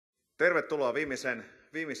Tervetuloa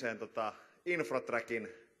viimeiseen Infratrackin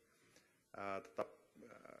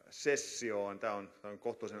sessioon. Tämä on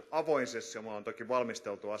kohtuullisen avoin sessio. Mulla on toki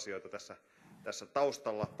valmisteltu asioita tässä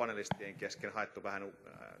taustalla panelistien kesken, haettu vähän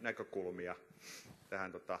näkökulmia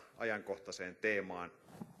tähän ajankohtaiseen teemaan.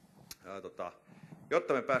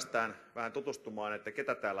 Jotta me päästään vähän tutustumaan, että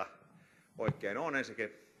ketä täällä oikein on. Ensinnäkin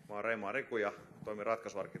mä oon Reima Riku ja toimin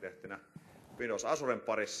ratkaisuarkkitehtinä Windows Azuren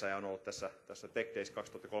parissa ja on ollut tässä Tech Days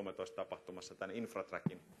 2013 tapahtumassa tämän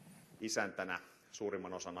Infratrackin isäntänä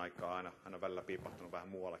suurimman osan aikaa, aina välillä piipahtunut vähän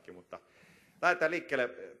muuallakin, mutta lähdetään liikkeelle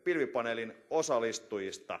Pilvipaneelin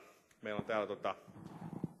osallistujista. Meillä on täällä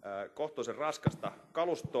kohtuullisen raskasta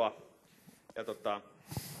kalustoa ja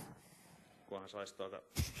kunhan saisi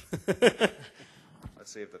let's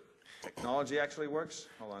see if the technology actually works.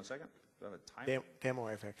 Hold on a second. Do I have a time?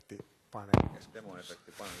 Demo-efekti paneeli.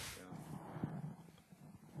 Demo-efekti paneeli, yeah.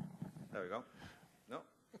 There we go.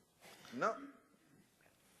 No.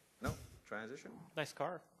 Transition. Nice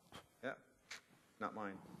car. Yeah. Not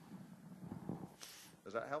mine.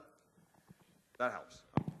 Does that help? That helps.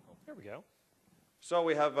 Okay, cool. There we go. So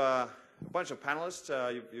we have a bunch of panelists.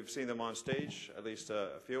 You've seen them on stage, at least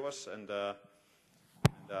a few of us. And to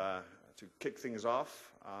kick things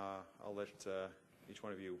off, I'll let each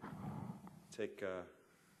one of you take a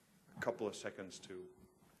couple of seconds to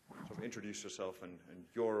sort of introduce yourself and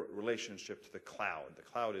your relationship to the cloud. The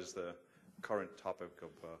cloud is the current topic of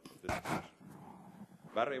this discussion.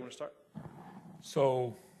 Vuorio, you want to start?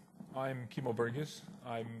 So, I'm Kimmo Burgess.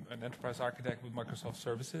 I'm an enterprise architect with Microsoft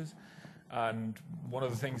Services. And one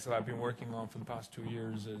of the things that I've been working on for the past 2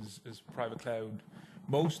 years is private cloud,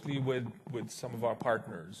 mostly with some of our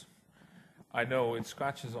partners. I know it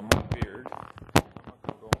scratches on my beard. I'm not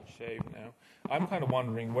going to go and shave now. I'm kind of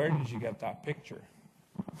wondering, where did you get that picture?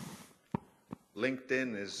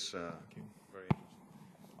 LinkedIn is very interesting.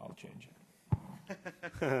 I'll change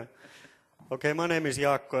it. Okay, my name is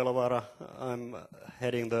Jaakko Elovaara. I'm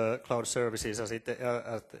heading the cloud services at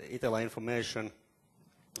Itella Information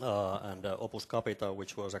and Opus Capital,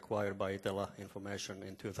 which was acquired by Itella Information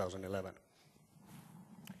in 2011.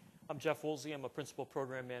 I'm Jeff Woolsey. I'm a principal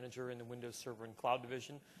program manager in the Windows Server and Cloud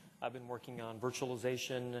division. I've been working on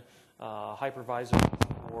virtualization, hypervisor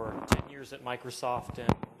for 10 years at Microsoft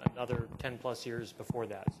and another 10 plus years before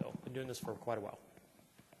that. So I've been doing this for quite a while.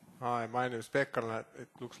 Hi, my name is Pekka, and it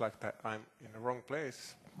looks like that I'm in the wrong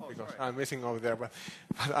place because sorry. I'm missing over there. But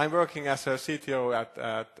I'm working as a CTO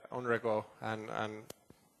at Onnela, and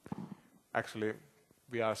actually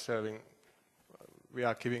we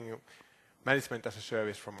are giving you management as a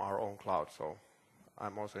service from our own cloud. So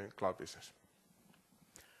I'm also in cloud business.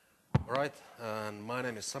 All right, and my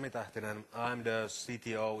name is Sami Tähtinen. I'm the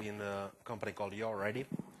CTO in a company called You're Ready.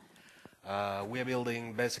 We are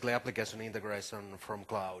building basically application integration from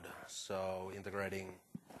cloud, so integrating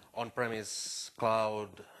on-premise, cloud,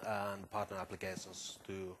 and partner applications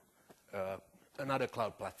to another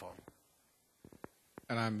cloud platform.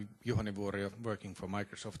 And I'm Juhani, Vuorio, working for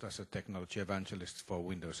Microsoft as a technology evangelist for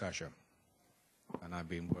Windows Azure. And I've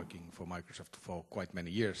been working for Microsoft for quite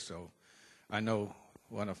many years, so I know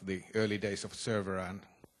one of the early days of server and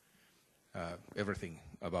everything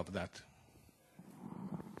above that.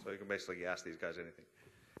 So you can basically ask these guys anything.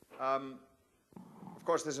 Of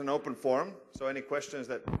course, this is an open forum, so any questions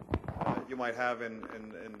that you might have in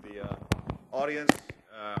the audience,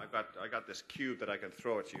 I got this cube that I can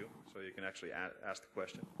throw at you, so you can actually ask the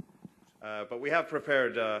question. But we have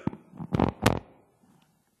prepared.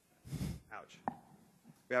 Ouch.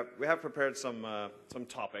 We have prepared some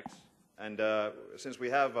topics, and since we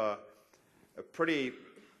have a pretty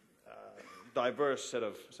diverse set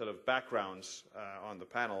of backgrounds on the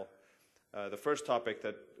panel, the first topic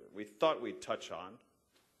that we thought we'd touch on,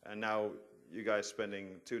 and now you guys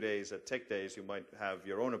spending 2 days at Tech Days, you might have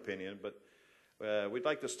your own opinion, but we'd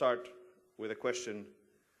like to start with a question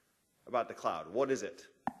about the cloud. What is it?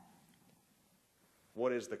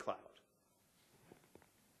 What is the cloud?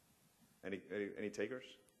 Any takers?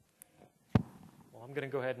 Well, I'm going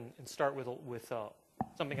to go ahead and start with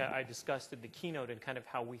something I discussed in the keynote and kind of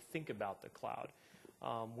how we think about the cloud.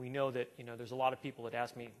 We know that there's a lot of people that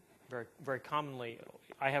ask me very, very commonly,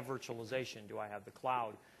 I have virtualization, do I have the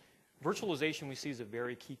cloud? Virtualization we see is a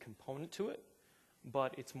very key component to it,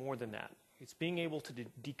 but it's more than that. It's being able to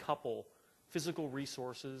decouple physical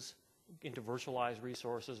resources into virtualized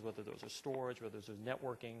resources, whether those are storage, whether those are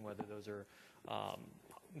networking, whether those are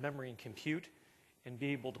memory and compute, and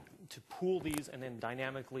be able to pool these and then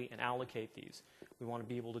dynamically and allocate these. We want to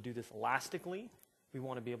be able to do this elastically. We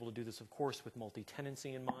want to be able to do this, of course, with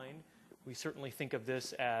multi-tenancy in mind. We certainly think of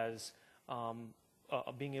this as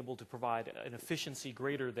being able to provide an efficiency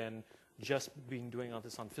greater than just doing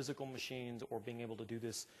this on physical machines or being able to do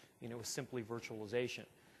this, with simply virtualization.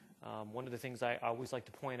 One of the things I always like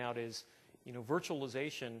to point out is,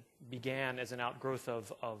 virtualization began as an outgrowth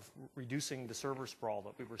of reducing the server sprawl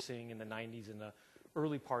that we were seeing in the 90s and the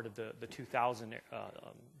early part of the 2000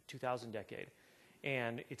 decade.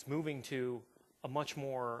 And it's moving to a much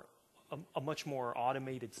more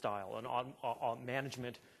automated style, an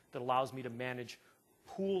management that allows me to manage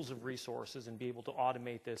pools of resources and be able to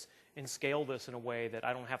automate this and scale this in a way that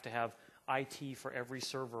I don't have to have IT for every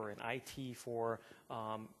server and IT for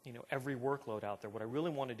every workload out there. What I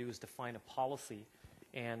really want to do is define a policy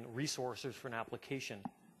and resources for an application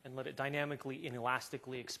and let it dynamically and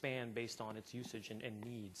elastically expand based on its usage and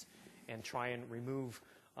needs, and try and remove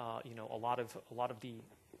a lot of the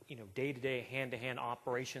day-to-day, hand-to-hand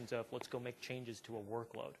operations of let's go make changes to a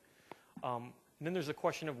workload. And then there's a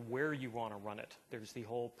question of where you want to run it. There's the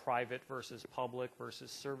whole private versus public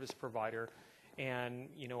versus service provider. And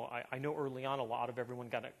I know early on a lot of everyone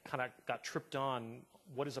got tripped on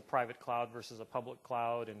what is a private cloud versus a public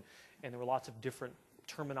cloud, and there were lots of different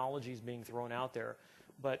terminologies being thrown out there.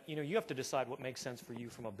 But you have to decide what makes sense for you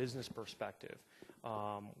from a business perspective.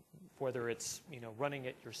 Whether it's running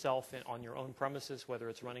it yourself on your own premises, whether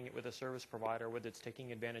it's running it with a service provider, whether it's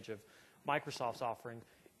taking advantage of Microsoft's offering,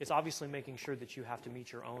 it's obviously making sure that you have to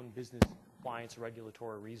meet your own business compliance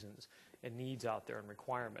regulatory reasons and needs out there and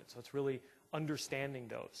requirements. So it's really understanding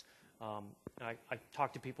those. I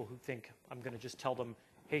talk to people who think I'm going to just tell them,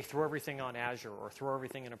 hey, throw everything on Azure or throw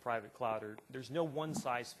everything in a private cloud. Or there's no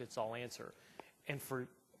one-size-fits-all answer.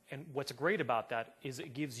 And what's great about that is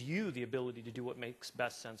it gives you the ability to do what makes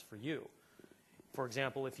best sense for you. For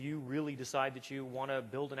example, if you really decide that you want to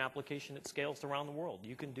build an application that scales around the world,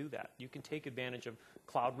 you can do that. You can take advantage of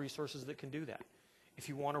cloud resources that can do that. If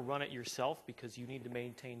you want to run it yourself because you need to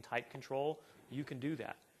maintain tight control, you can do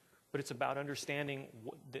that. But it's about understanding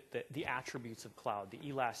the attributes of cloud, the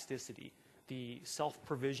elasticity, the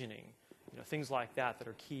self-provisioning, things like that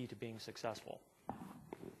are key to being successful.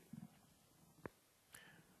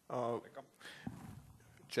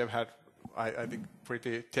 Jeff had, I think,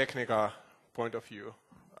 pretty technical point of view,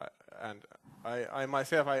 and I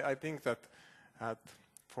myself, I think that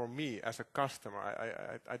for me as a customer,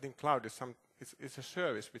 I think cloud is it's a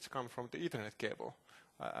service which comes from the Ethernet cable.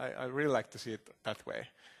 I really like to see it that way,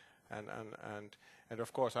 and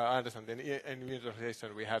of course I understand in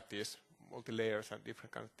virtualization we have these multi-layers and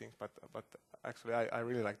different kind of things, but actually I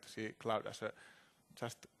really like to see cloud as a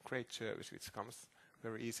just great service which comes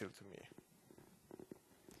very easily to me.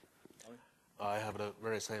 I have the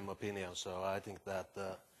very same opinion. So I think that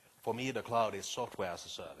for me the cloud is software as a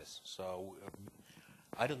service. So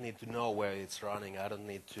I don't need to know where it's running. I don't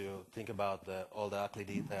need to think about all the ugly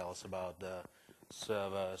details about the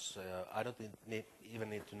servers. I don't even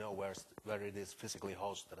need to know where it is physically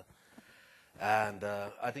hosted. And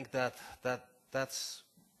I think that's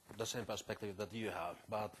the same perspective that you have.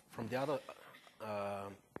 But from the other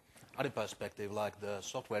perspective, like the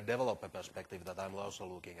software developer perspective that I'm also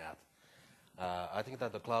looking at, I think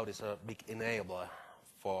that the cloud is a big enabler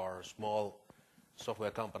for small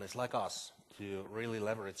software companies like us to really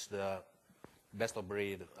leverage the best of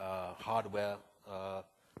breed hardware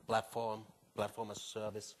platform as a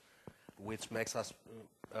service, which makes us,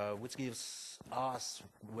 which gives us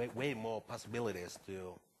way more possibilities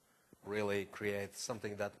to really create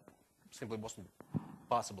something that simply wasn't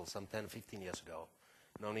possible some 10, 15 years ago.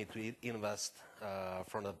 No need to invest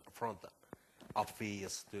front up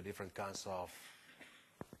fees to different kinds of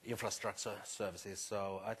infrastructure services.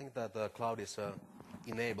 So I think that the cloud is an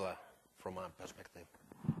enabler from my perspective.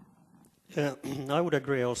 Yeah, I would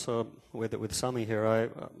agree also with Sami here.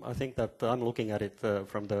 I think that I'm looking at it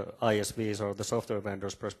from the ISVs or the software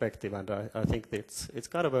vendors perspective, and I think it's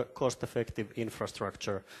kind of a cost-effective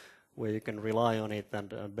infrastructure where you can rely on it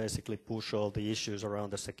and basically push all the issues around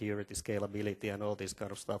the security, scalability, and all this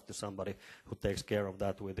kind of stuff to somebody who takes care of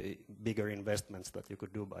that with the bigger investments that you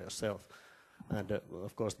could do by yourself. And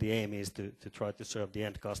of course, the aim is to try to serve the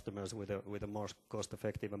end customers with a more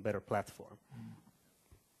cost-effective and better platform.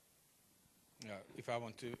 If I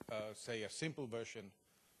want to say a simple version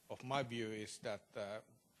of my view is that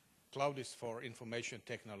cloud is for information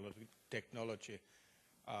technology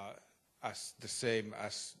as the same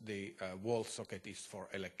as the wall socket is for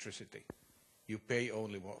electricity. You pay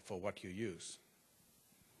only for what you use.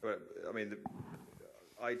 But, I mean, the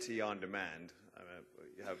IT on demand, I mean,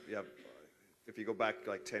 you have, if you go back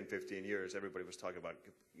like 10, 15 years, everybody was talking about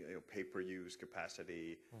pay-per-use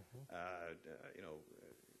capacity,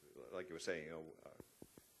 like you were saying,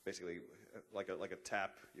 basically like a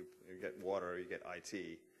tap. You get water, you get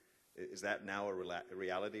IT. Is that now a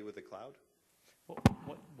reality with the cloud?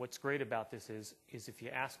 Well, what's great about this is if you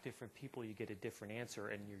ask different people, you get a different answer,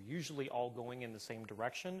 and you're usually all going in the same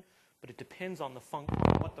direction. But it depends on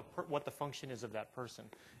what the function is of that person.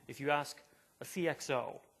 If you ask a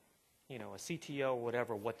CXO, a CTO,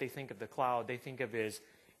 whatever, what they think of the cloud, they think of is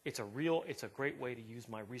it's a great way to use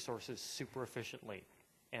my resources super efficiently,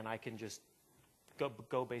 and I can just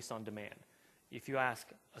go based on demand. If you ask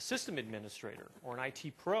a system administrator or an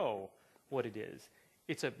IT pro what it is,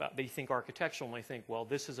 it's about, they think architectural, and they think, well,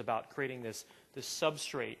 this is about creating this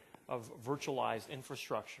substrate of virtualized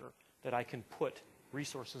infrastructure that I can put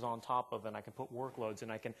resources on top of, and I can put workloads,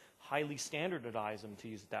 and I can highly standardize them to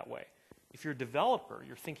use it that way. If you're a developer,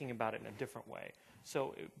 you're thinking about it in a different way.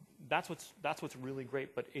 So that's what's really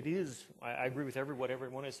great. But it is, I agree with what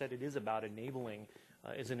everyone has said, it is about enabling,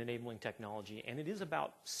 is an enabling technology, and it is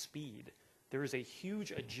about speed. There is a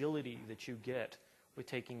huge agility that you get with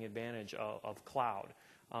taking advantage of cloud.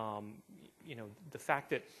 The fact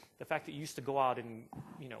that you used to go out and,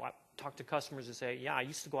 I talk to customers and say, yeah, I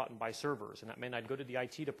used to go out and buy servers, and that meant I'd go to the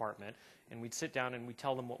IT department, and we'd sit down and we'd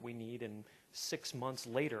tell them what we need, and 6 months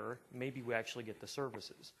later, maybe we actually get the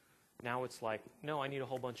services. Now it's like, no, I need a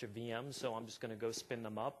whole bunch of VMs, so I'm just going to go spin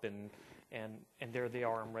them up, and there they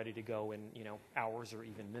are, I'm ready to go in, hours or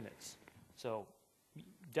even minutes. So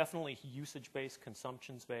definitely usage-based,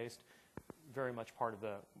 consumptions-based, very much part of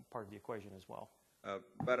the equation as well.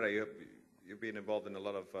 Barry, you've been involved in a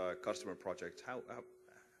lot of customer projects.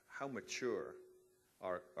 How mature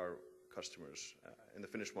are customers in the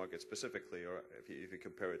Finnish market specifically, or if you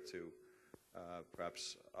compare it to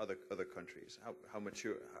perhaps other countries? How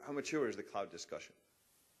mature is the cloud discussion?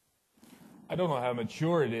 I don't know how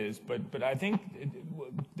mature it is, but I think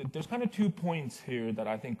there's kind of 2 points here that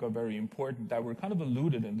I think are very important that were kind of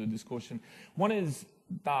alluded in the discussion. One is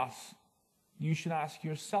that you should ask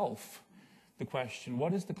yourself the question,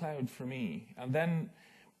 what is the cloud for me? And then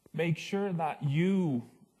make sure that you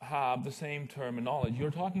have the same terminology.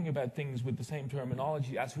 You're talking about things with the same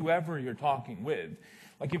terminology as whoever you're talking with.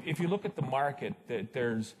 Like if you look at the market,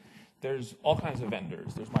 there's all kinds of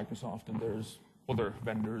vendors. There's Microsoft and there's other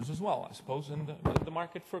vendors as well, I suppose, in the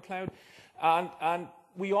market for cloud. And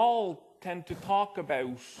we all tend to talk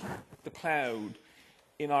about the cloud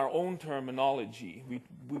in our own terminology.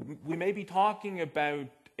 We may be talking about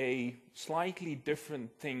a slightly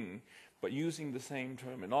different thing, but using the same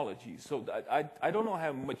terminology. So I don't know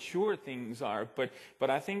how mature things are, but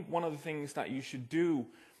I think one of the things that you should do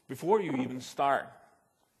before you even start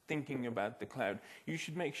thinking about the cloud, you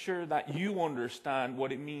should make sure that you understand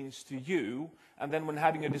what it means to you, and then when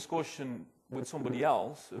having a discussion with somebody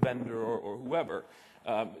else, a vendor or whoever,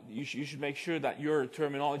 you should make sure that your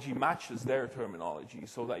terminology matches their terminology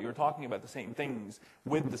so that you're talking about the same things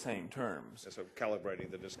with the same terms. So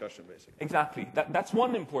calibrating the discussion, basically. Exactly. That's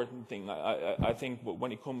one important thing, I think,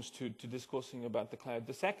 when it comes to discussing about the cloud.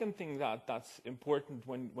 The second thing that's important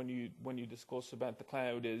when you discuss about the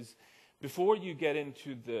cloud is before you get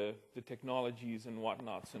into the technologies and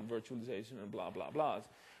whatnots and virtualization and blah, blah, blahs,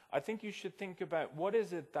 I think you should think about what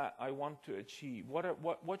is it that I want to achieve?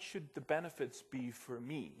 What should the benefits be for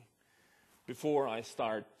me before I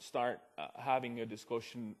start having a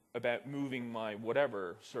discussion about moving my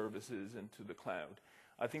whatever services into the cloud?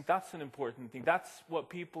 I think that's an important thing. That's what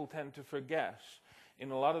people tend to forget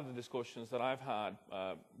in a lot of the discussions that I've had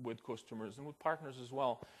with customers and with partners as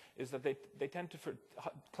well, is that they tend to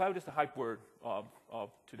cloud is the hype word of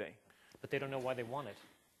today. But they don't know why they want it.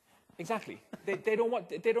 Exactly. They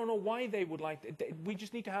don't know why they would like it. We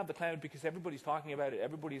just need to have the cloud because everybody's talking about it.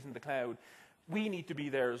 Everybody's in the cloud. We need to be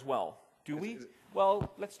there as well. Do we?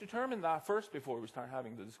 Well, let's determine that first before we start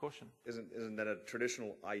having the discussion. Isn't that a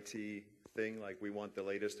traditional IT thing? Like we want the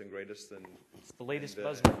latest and greatest, and it's the latest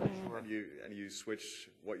buzzword. And you switch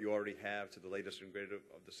what you already have to the latest and greatest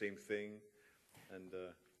of the same thing. And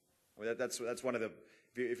I mean that's one of the.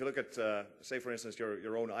 If you look at say for instance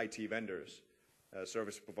your own IT vendors.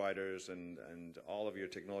 Service providers and all of your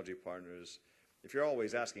technology partners, if you're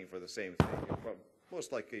always asking for the same thing,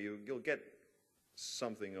 most likely you'll get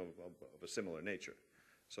something of a similar nature.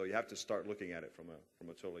 So you have to start looking at it from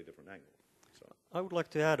a totally different angle. So. I would like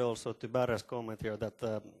to add also to Barry's comment here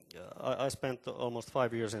that I spent almost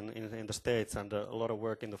 5 years in the States and a lot of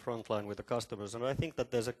work in the front line with the customers, and I think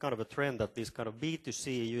that there's a kind of a trend that this kind of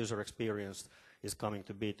B2C user experience is coming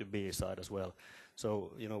to B2B side as well.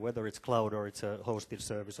 So, you know, whether it's cloud or it's a hosted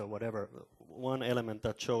service or whatever, one element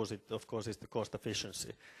that shows it, of course, is the cost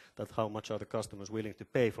efficiency, that how much are the customers willing to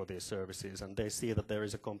pay for these services, and they see that there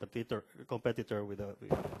is a competitor with a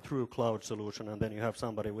true cloud solution, and then you have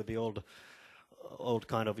somebody with the old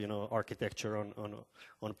kind of, you know, architecture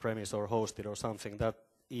on premise or hosted or something. That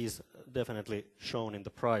is definitely shown in the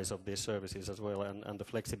price of these services as well, and the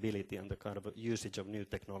flexibility and the kind of usage of new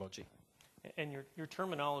technology. And your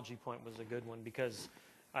terminology point was a good one, because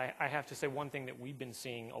I have to say one thing that we've been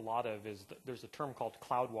seeing a lot of is that there's a term called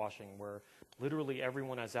cloud washing, where literally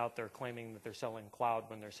everyone is out there claiming that they're selling cloud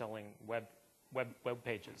when they're selling web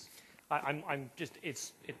pages.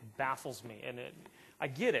 It baffles me, and I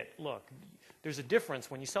get it. Look, there's a difference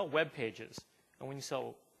when you sell web pages and when you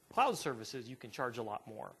sell cloud services. You can charge a lot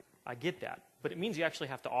more. I get that, but it means you actually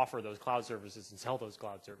have to offer those cloud services and sell those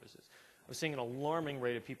cloud services. I was seeing an alarming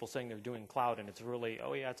rate of people saying they're doing cloud, and it's really,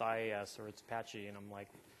 oh yeah, it's IaaS or it's Apache, and I'm like,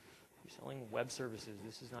 you're selling web services.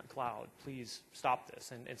 This is not cloud. Please stop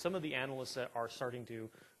this. And some of the analysts are starting to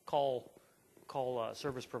call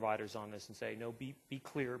service providers on this and say, no, be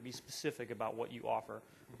clear, be specific about what you offer,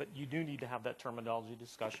 but you do need to have that terminology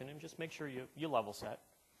discussion and just make sure you level set.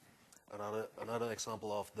 Another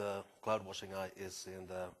example of the cloud washing is in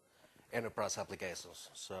the enterprise applications.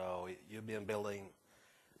 So you've been building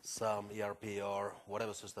some ERP or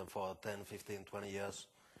whatever system for 10, 15, 20 years.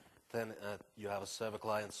 Then you have a server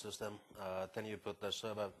client system. Then you put the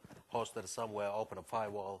server hosted somewhere, open a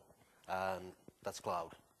firewall, and that's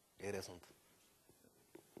cloud. It isn't.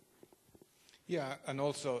 Yeah, and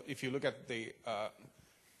also if you look at the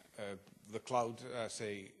cloud as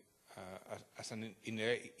an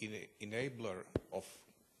enabler of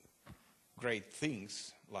great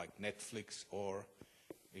things like Netflix, or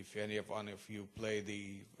if any one of you play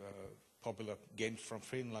the popular games from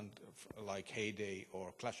Finland like Heyday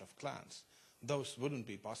or Clash of Clans, those wouldn't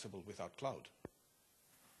be possible without cloud.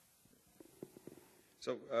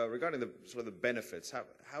 So regarding the sort of the benefits,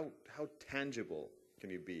 how tangible can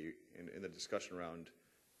you be in the discussion around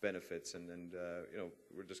benefits? And you know,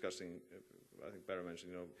 we're discussing, I think Barry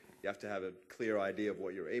mentioned, you know, you have to have a clear idea of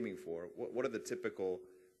what you're aiming for. What are the typical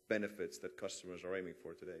benefits that customers are aiming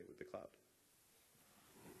for today with the cloud?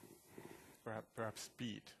 Perhaps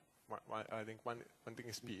speed. I think one thing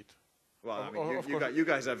is speed. Well, I mean, you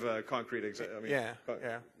guys have concrete examples. I mean,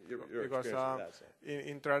 yeah. You're because that, so.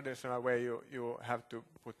 in traditional way, you have to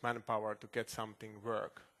put manpower to get something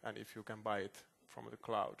work, and if you can buy it from the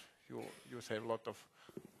cloud, you save a lot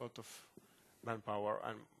of manpower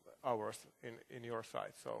and hours in your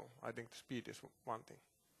side. So I think the speed is one thing.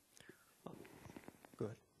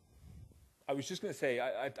 Good. I was just going to say,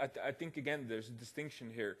 I think again there's a distinction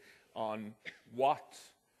here on what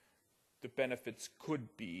the benefits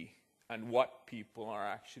could be and what people are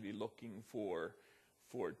actually looking for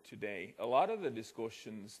today. A lot of the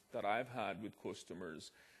discussions that I've had with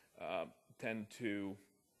customers tend to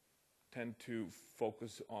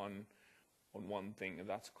focus on one thing, and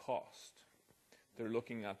that's cost. They're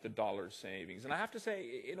looking at the dollar savings. And I have to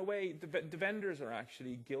say, in a way, the vendors are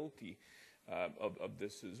actually guilty of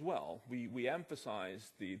this as well. We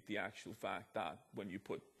emphasize the actual fact that when you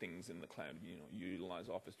put things in the cloud, you know, you utilize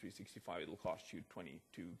Office 365, it'll cost you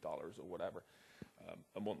 $22 or whatever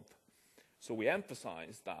a month. So we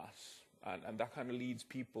emphasize that, and that kind of leads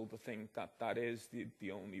people to think that that is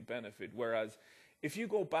the only benefit. Whereas if you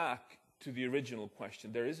go back to the original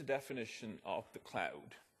question, there is a definition of the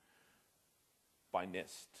cloud by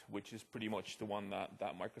NIST, which is pretty much the one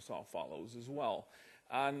that Microsoft follows as well.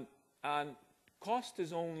 And cost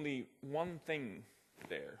is only one thing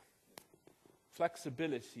there.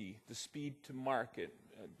 Flexibility, the speed to market,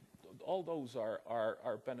 all those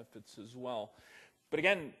are benefits as well. But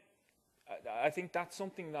again, I think that's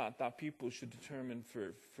something that people should determine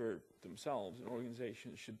for themselves, and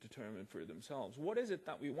organizations should determine for themselves. What is it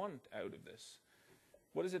that we want out of this?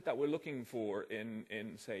 What is it that we're looking for in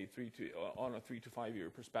say, on a 3 to 5 year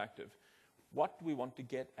perspective? What do we want to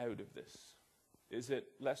get out of this? Is it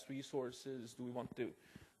less resources? Do we want to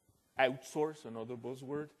outsource, another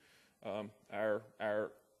buzzword,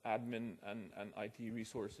 our admin and IT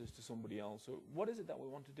resources to somebody else? So what is it that we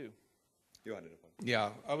want to do? Juhani. Yeah,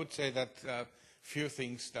 I would say that few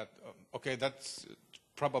things that, okay, that's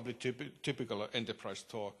probably typical enterprise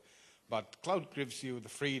talk, but cloud gives you the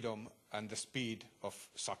freedom and the speed of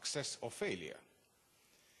success or failure.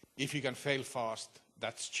 If you can fail fast,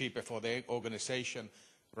 that's cheaper for the organization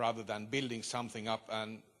rather than building something up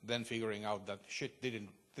and then figuring out that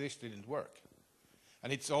this didn't work.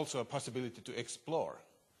 And it's also a possibility to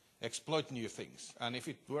exploit new things. And if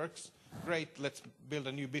it works, great, let's build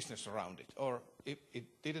a new business around it. Or if it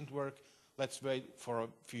didn't work, let's wait for a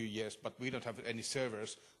few years, but we don't have any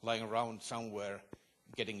servers lying around somewhere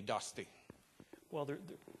getting dusty. Well,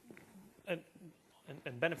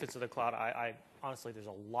 and benefits of the cloud, I honestly, there's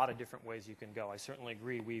a lot of different ways you can go. I certainly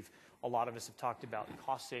agree. A lot of us have talked about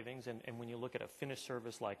cost savings, and when you look at a finished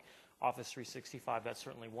service like Office 365, that's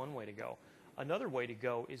certainly one way to go. Another way to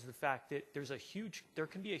go is the fact that there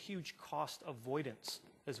can be a huge cost avoidance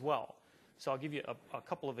as well. So I'll give you a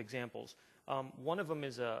couple of examples. One of them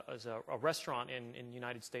is a restaurant in the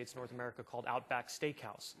United States, North America, called Outback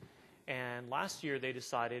Steakhouse. And last year they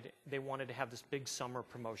decided they wanted to have this big summer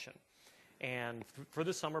promotion. And for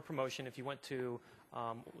the summer promotion, if you went to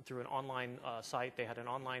through an online site, they had an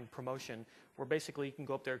online promotion where basically you can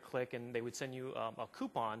go up there, click, and they would send you a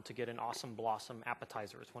coupon to get an Awesome Blossom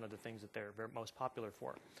appetizer. It's one of the things that they're most popular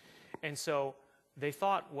for. And so they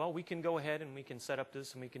thought, well, we can go ahead and we can set up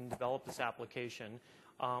this and we can develop this application.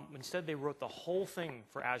 Instead, they wrote the whole thing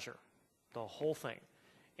for Azure, the whole thing.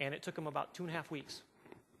 And it took them about 2.5 weeks.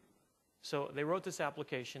 So they wrote this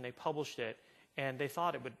application, they published it, and they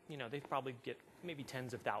thought it would, they'd probably get maybe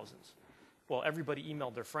tens of thousands. Well, everybody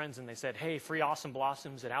emailed their friends and they said, hey, free Awesome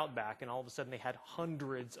Blossoms at Outback, and all of a sudden they had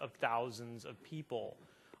hundreds of thousands of people.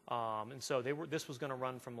 And so this was going to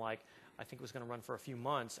run from I think it was going to run for a few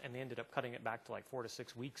months, and they ended up cutting it back to 4 to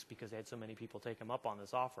 6 weeks because they had so many people take them up on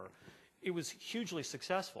this offer. It was hugely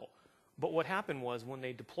successful. But what happened was when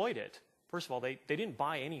they deployed it, first of all, they didn't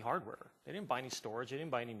buy any hardware. They didn't buy any storage. They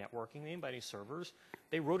didn't buy any networking. They didn't buy any servers.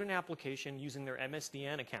 They wrote an application using their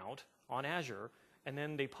MSDN account on Azure, and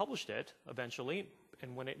then they published it eventually.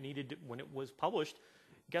 And when it was published,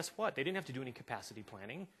 guess what? They didn't have to do any capacity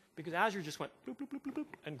planning because Azure just went bloop, bloop, bloop, bloop, bloop,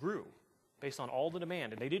 and grew based on all the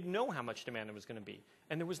demand. And they didn't know how much demand there was going to be.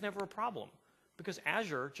 And there was never a problem because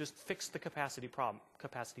Azure just fixed the capacity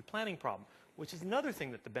planning problem, which is another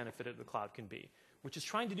thing that the benefit of the cloud can be, which is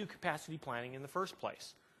trying to do capacity planning in the first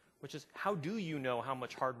place, which is how do you know how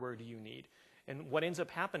much hardware do you need? And what ends up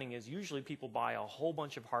happening is usually people buy a whole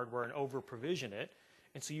bunch of hardware and over-provision it,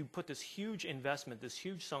 and so you put this huge investment, this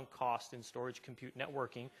huge sunk cost in storage, compute,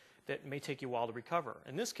 networking that may take you a while to recover.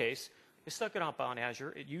 In this case, they stuck it up on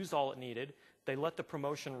Azure, it used all it needed, they let the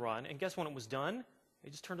promotion run, and guess when it was done? They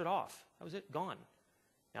just turned it off. That was it, gone.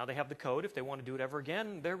 Now they have the code. If they want to do it ever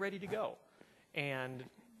again, they're ready to go. And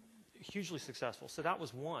hugely successful. So that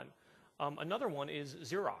was one. Another one is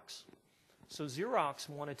Xerox. So Xerox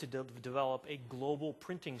wanted to develop a global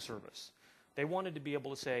printing service. They wanted to be able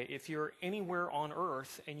to say, if you're anywhere on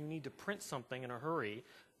Earth and you need to print something in a hurry,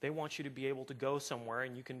 they want you to be able to go somewhere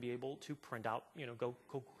and you can be able to print out, go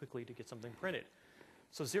quickly to get something printed.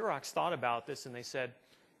 So Xerox thought about this and they said,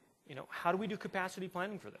 how do we do capacity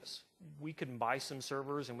planning for this? We can buy some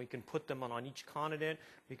servers and we can put them on each continent.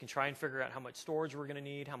 We can try and figure out how much storage we're going to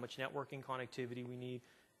need, how much networking connectivity we need.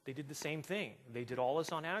 They did the same thing. They did all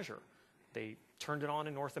this on Azure. They turned it on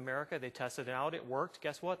in North America. They tested it out. It worked.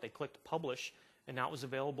 Guess what? They clicked publish, and now it was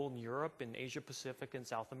available in Europe, in Asia Pacific, and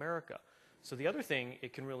South America. So the other thing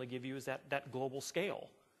it can really give you is that global scale,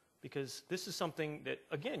 because this is something that,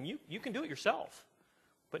 again, you can do it yourself.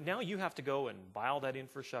 But now you have to go and buy all that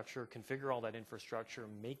infrastructure, configure all that infrastructure,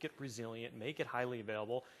 make it resilient, make it highly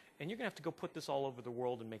available, and you're going to have to go put this all over the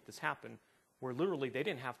world and make this happen, where literally they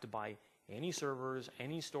didn't have to buy any servers,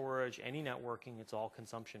 any storage, any networking. It's all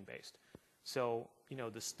consumption-based. So,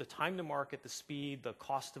 the time to market, the speed, the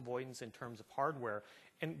cost avoidance in terms of hardware,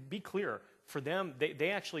 and be clear, for them, they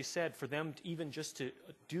actually said for them to even just to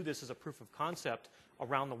do this as a proof of concept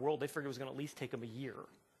around the world, they figured it was going to at least take them a year.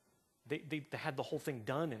 They had the whole thing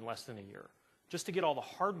done in less than a year. Just to get all the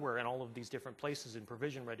hardware in all of these different places in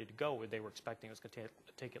provision ready to go, they were expecting it was going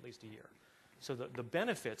to take at least a year. So the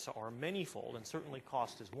benefits are manifold, and certainly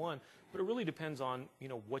cost is one, but it really depends on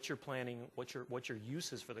what you're planning, what your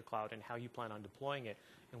use is for the cloud, and how you plan on deploying it,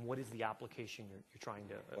 and what is the application you're trying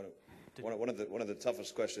to one of the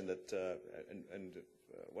toughest questions that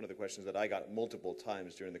one of the questions that I got multiple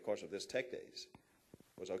times during the course of this Tech Days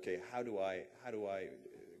was, okay, how do I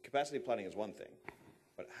capacity planning is one thing,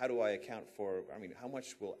 but how do I account for, how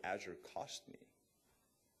much will Azure cost me?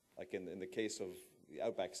 Like in the case of the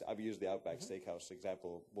Outback, I've used the Outback Steakhouse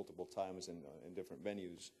example multiple times in different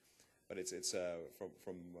venues, but it's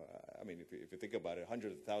from if you think about it,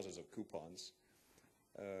 hundreds of thousands of coupons.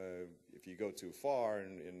 If you go too far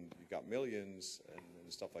and you got millions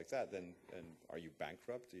and stuff like that, then are you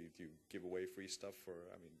bankrupt? Do you give away free stuff for?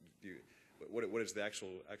 What is the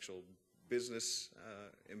actual business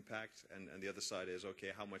impact? And the other side is,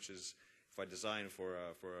 okay, how much is, if I design for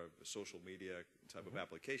a social media type of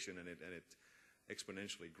application and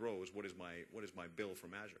exponentially grows, what is my bill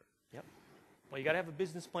from Azure? Yep. Well, you got to have a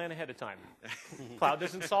business plan ahead of time. Cloud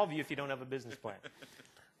doesn't solve you if you don't have a business plan.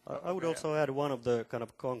 I would also add one of the kind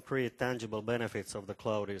of concrete, tangible benefits of the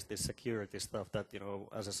cloud is this security stuff that,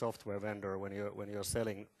 as a software vendor, when you're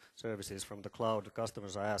selling services from the cloud,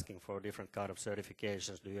 customers are asking for different kind of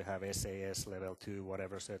certifications. Do you have SAS level 2,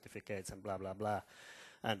 whatever certificates and blah, blah, blah.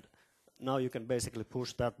 And now you can basically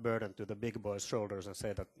push that burden to the big boys' shoulders and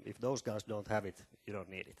say that if those guys don't have it, you don't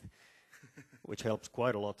need it, which helps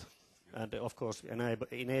quite a lot. And of course,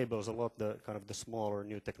 enables a lot the kind of the smaller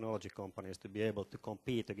new technology companies to be able to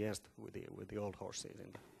compete against with the old horses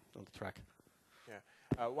on the track.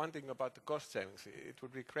 Yeah. One thing about the cost savings, it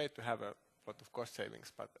would be great to have a lot of cost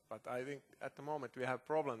savings, but I think at the moment we have a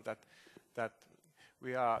problem that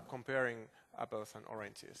we are comparing apples and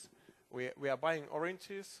oranges. We are buying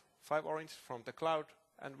oranges, 5 oranges from the cloud,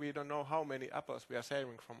 and we don't know how many apples we are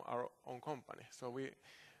saving from our own company. So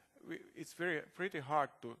it's pretty hard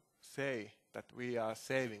to say that we are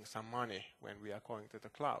saving some money when we are going to the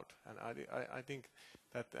cloud. And I think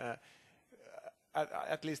that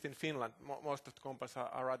at least in Finland, most of the companies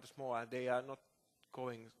are rather small, and they are not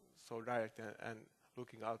going so direct and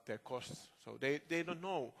looking out their costs. So they don't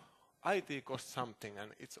know IT costs something,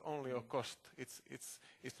 and it's only a cost.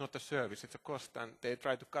 It's not a service, it's a cost, and they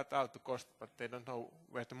try to cut out the cost, but they don't know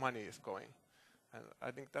where the money is going. And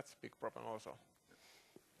I think that's a big problem also.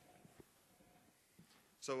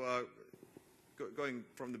 So going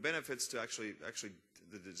from the benefits to actually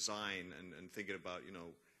the design and thinking about,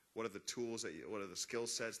 what are the tools what are the skill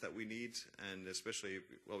sets that we need, and especially,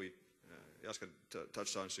 Jaakko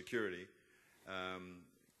touched on security.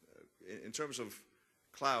 In terms of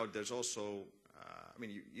cloud, there's also,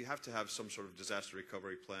 you have to have some sort of disaster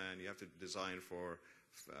recovery plan. You have to design for,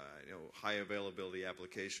 high availability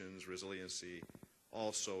applications, resiliency,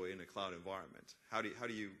 also in a cloud environment. How do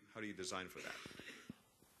you design for that?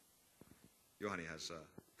 Juhani has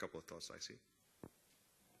a couple of thoughts, I see.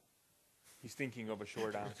 He's thinking of a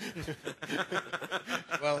short answer.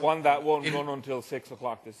 Well, one that won't run until 6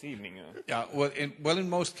 o'clock this evening. Yeah, well, in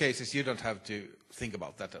most cases, you don't have to think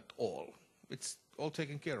about that at all. It's all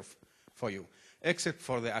taken care of for you, except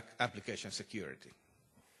for the application security.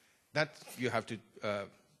 That you have to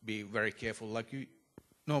be very careful, like you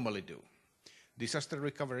normally do. Disaster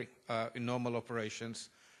recovery in normal operations,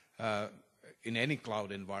 in any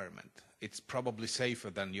cloud environment, it's probably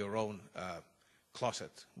safer than your own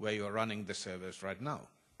closet where you're running the servers right now.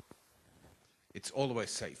 It's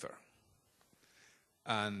always safer.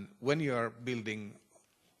 And when you're building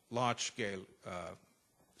large-scale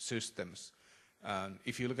systems,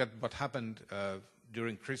 if you look at what happened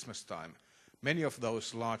during Christmas time, many of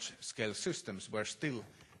those large-scale systems were still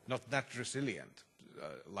not that resilient.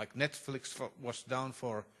 Like Netflix was down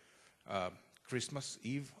for Christmas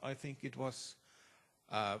Eve, I think it was,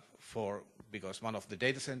 because one of the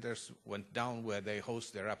data centers went down where they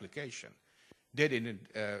host their application. They didn't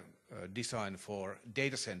design for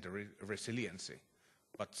data center resiliency,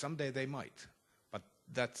 but someday they might. But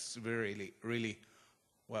that's really, really,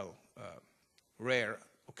 rare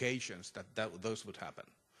occasions that those would happen.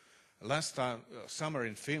 Last time, summer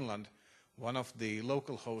in Finland, one of the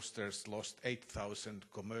local hosters lost 8,000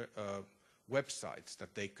 websites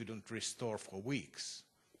that they couldn't restore for weeks.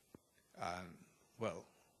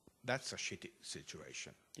 That's a shitty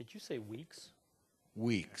situation. Did you say weeks?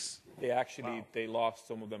 Weeks. They lost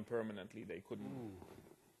some of them permanently. They couldn't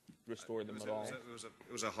restore them at all.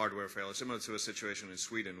 It was a hardware failure, similar to a situation in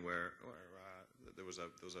Sweden where there was a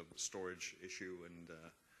storage issue and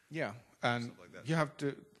and like that. you have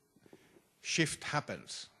to shift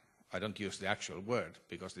happens. I don't use the actual word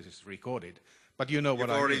because this is recorded, but you know what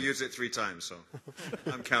I mean. You've already used it 3 times, so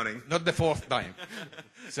I'm counting. Not the 4th time.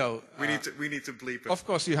 So we need to bleep it. Of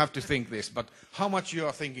course, you have to think this, but how much you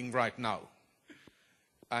are thinking right now?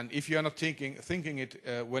 And if you are not thinking it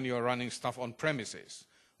when you are running stuff on premises,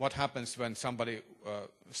 what happens when somebody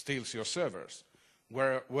steals your servers?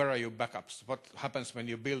 Where are your backups? What happens when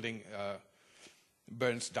your building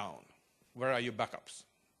burns down? Where are your backups?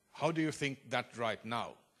 How do you think that right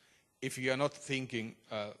now? If you are not thinking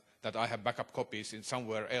that I have backup copies in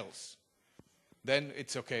somewhere else, then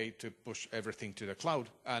it's okay to push everything to the cloud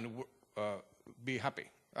and be happy.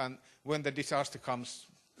 And when the disaster comes,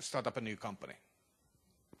 start up a new company.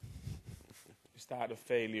 Start a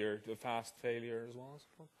failure, the fast failure as well, I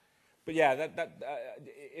suppose. But yeah,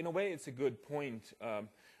 in a way, it's a good point.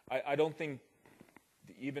 I don't think,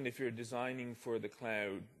 even if you're designing for the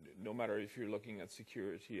cloud, no matter if you're looking at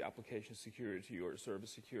security, application security, or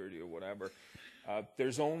service security, or whatever,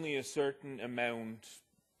 there's only a certain amount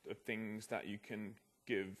of things that you can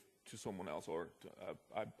give to someone else, or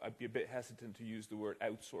I'd be a bit hesitant to use the word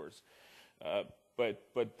outsource. But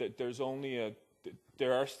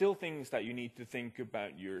there are still things that you need to think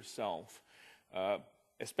about yourself,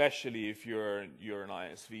 especially if you're an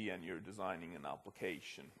ISV and you're designing an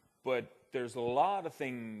application. But there's a lot of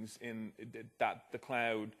things in that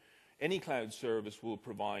any cloud service will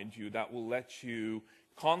provide you that will let you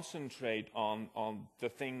concentrate on the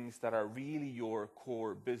things that are really your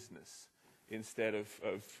core business, instead of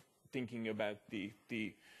thinking about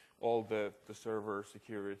all the server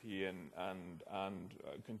security and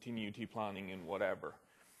continuity planning and whatever.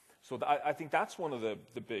 So I think that's one of the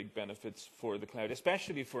big benefits for the cloud,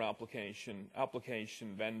 especially for application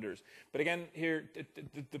vendors. But again, here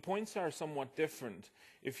the points are somewhat different.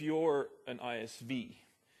 If you're an ISV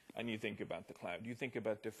and you think about the cloud, you think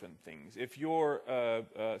about different things. If you're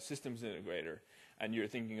a systems integrator and you're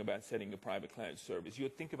thinking about setting a private cloud service, you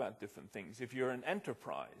would think about different things. If you're an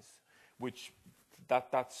enterprise, which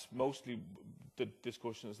that's mostly the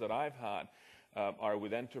discussions that I've had, are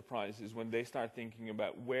with enterprises when they start thinking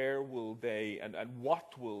about where will they and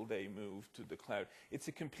what will they move to the cloud. It's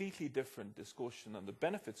a completely different discussion, and the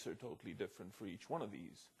benefits are totally different for each one of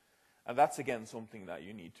these. And that's again something that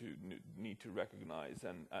you need to recognize,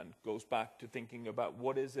 and goes back to thinking about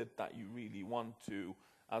what is it that you really want to,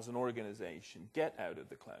 as an organization, get out of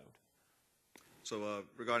the cloud. So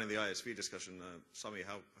regarding the ISV discussion, Sami,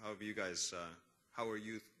 how have you guys? How are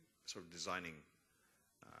you sort of designing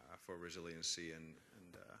for resiliency and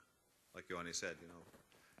like Juhani said,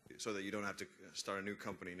 so that you don't have to start a new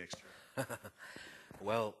company next year?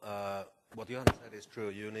 Well, what Juhani said is true.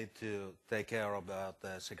 You need to take care of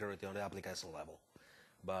the security on the application level.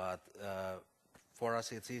 But for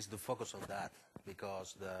us, it's easy to focus on that,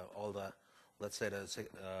 because all the, let's say, the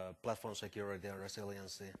platform security and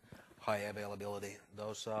resiliency, high availability,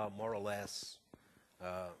 those are more or less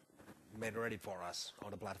made ready for us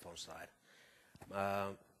on the platform side.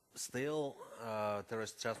 Still, there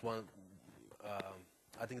is just one.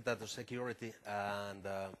 I think that the security and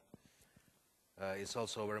is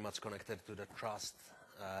also very much connected to the trust.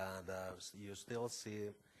 And you still see,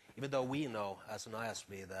 even though we know as an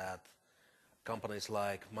ISV that companies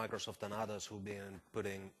like Microsoft and others who've been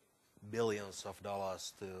putting billions of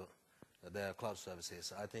dollars to their cloud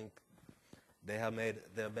services, I think they have made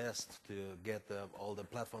their best to get all the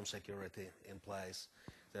platform security in place.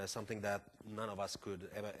 There's something that none of us could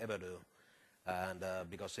ever do. And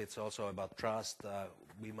because it's also about trust,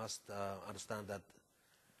 we must understand that,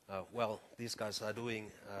 well, these guys are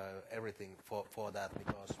doing everything for that,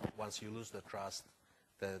 because once you lose the trust,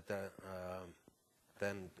 then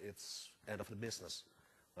it's end of the business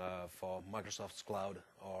for Microsoft's cloud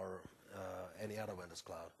or any other vendor's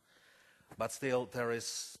cloud. But still, there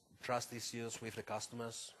is trust issues with the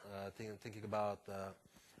customers, thinking about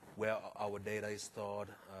where our data is stored.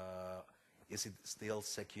 Is it still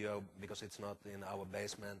secure because it's not in our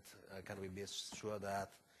basement? Can we be sure that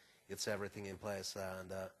it's everything in place?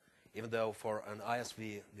 And even though for an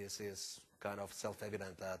ISV this is kind of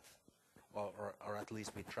self-evident that, or at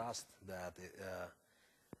least we trust that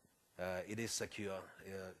it is secure,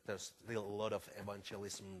 there's still a lot of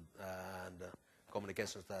evangelism and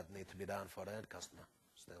communications that need to be done for the end customer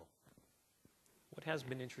still. What has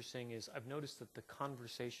been interesting is I've noticed that the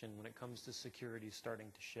conversation when it comes to security is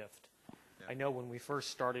starting to shift. Yeah. I know when we first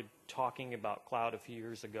started talking about cloud a few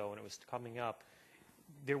years ago and it was coming up,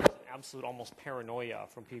 there was an absolute almost paranoia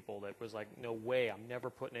from people that was like, no way, I'm never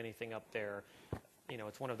putting anything up there.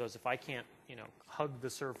 It's one of those, if I can't, hug the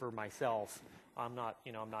server myself, I'm not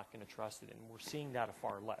going to trust it. And we're seeing that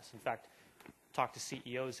far less. In fact, talked to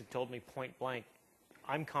CEOs who've told me point blank,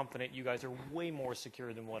 I'm confident you guys are way more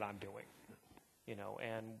secure than what I'm doing.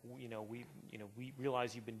 We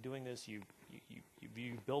realize you've been doing this. You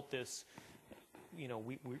built this.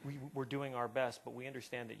 We're doing our best, but we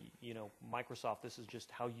understand that Microsoft. This is just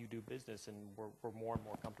how you do business, and we're more and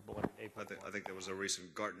more comfortable every day. I think there was a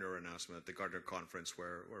recent Gartner announcement at the Gartner conference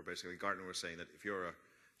where basically Gartner was saying that if you're a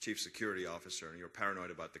chief security officer and you're paranoid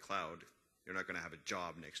about the cloud, you're not going to have a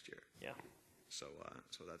job next year. Yeah. So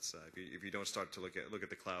that's if you don't start to look at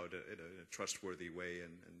the cloud in a trustworthy way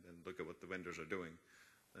and look at what the vendors are doing,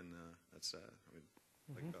 then that's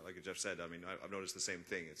like Jeff said. I've noticed the same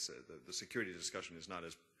thing. It's the security discussion is not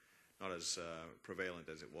as prevalent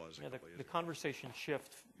as it was. Yeah, the conversation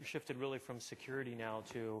shifted really from security now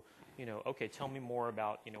to okay, tell me more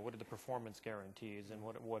about what are the performance guarantees and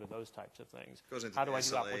what are those types of things. Goes into how do I do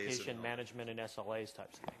SLAs application management and SLAs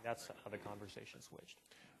types of thing? That's how the conversation switched.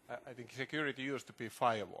 I think security used to be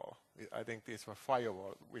firewall. I think this was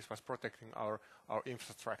firewall which was protecting our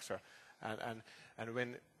infrastructure. And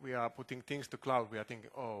when we are putting things to cloud, we are thinking,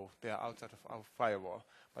 oh, they are outside of our firewall.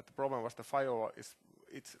 But the problem was the firewall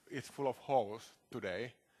it's full of holes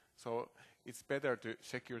today. So it's better to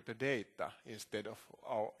secure the data instead of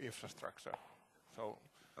our infrastructure. So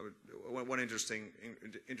one interesting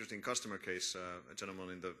customer case, a gentleman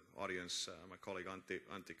in the audience, my colleague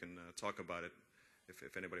Antti can talk about it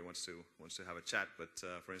if anybody wants to have a chat. But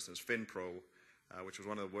for instance, FinPro, which was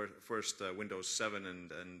one of the first Windows 7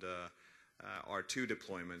 and R2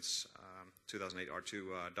 deployments, 2008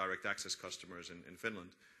 R2 direct access customers in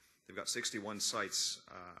Finland. They've got 61 sites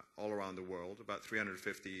all around the world, about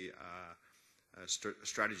 350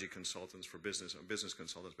 strategy consultants for business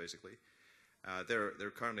consultants basically.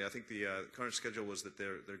 They're currently, I think the current schedule was that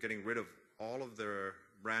they're getting rid of all of their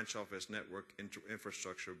branch office network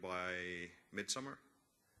infrastructure by midsummer.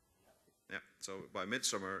 Yeah, so by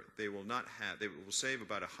midsummer they will save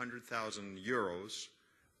about 100,000 euros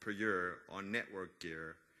per year on network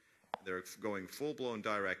gear. They're going full-blown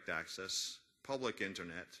direct access, public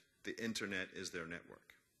internet. The internet is their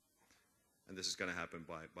network, and this is going to happen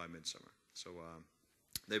by midsummer. So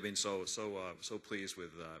they've been so pleased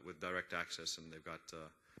with direct access, and they've got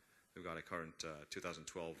a current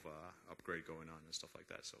 2012 upgrade going on and stuff like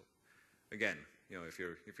that. So again, if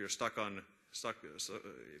you're stuck,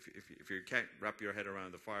 if you can't wrap your head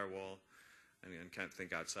around the firewall and can't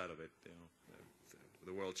think outside of it,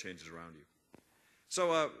 the world changes around you.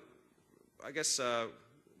 So I guess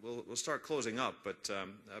we'll start closing up, but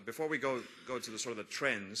before we go to the sort of the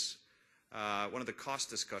trends, one of the cost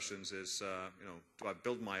discussions is, do I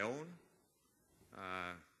build my own?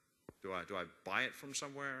 Do I buy it from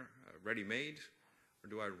somewhere, ready-made, or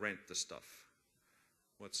do I rent the stuff?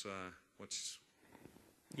 What's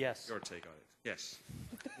Yes. your take on it? Yes.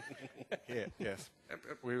 yes.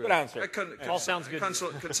 Good answer. All sounds good.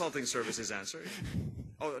 Consulting services answer.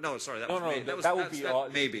 Oh no, sorry. That would be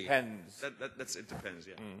maybe. Depends. It depends.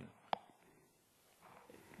 Yeah.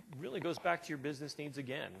 Really goes back to your business needs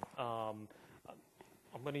again. I'm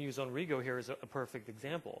going to use Onrigo here as a perfect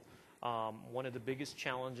example. One of the biggest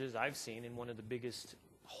challenges I've seen and one of the biggest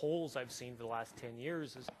holes I've seen for the last 10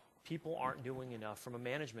 years is people aren't doing enough from a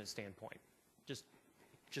management standpoint.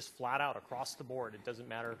 Just flat out across the board. It doesn't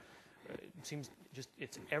matter. It seems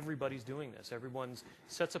everybody's doing this. Everyone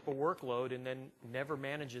sets up a workload and then never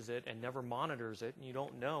manages it and never monitors it, and you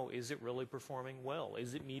don't know, is it really performing well?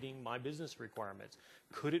 Is it meeting my business requirements?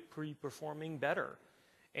 Could it be performing better?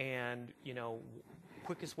 And,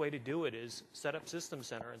 quickest way to do it is set up System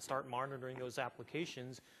Center and start monitoring those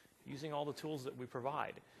applications using all the tools that we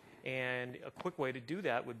provide. And a quick way to do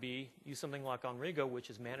that would be use something like Onrigo,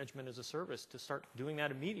 which is management as a service, to start doing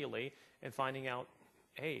that immediately and finding out,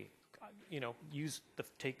 hey,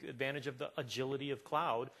 take advantage of the agility of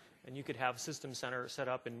cloud, and you could have System Center set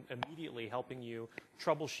up and immediately helping you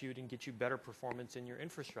troubleshoot and get you better performance in your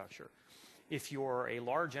infrastructure. If you're a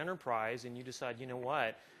large enterprise and you decide,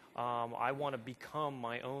 I want to become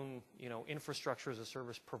my own, infrastructure as a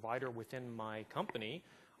service provider within my company,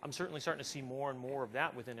 I'm certainly starting to see more and more of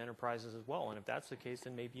that within enterprises as well. And if that's the case,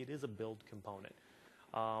 then maybe it is a build component.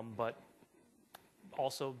 But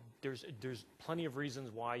also, there's plenty of reasons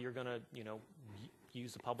why you're going to,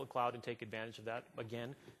 use the public cloud and take advantage of that,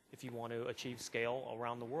 again, if you want to achieve scale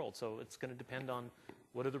around the world. So it's going to depend on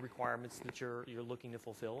what are the requirements that you're looking to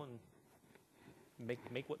fulfill and make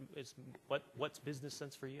what's business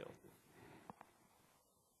sense for you.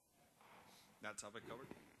 That topic covered?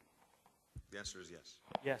 The answer is yes.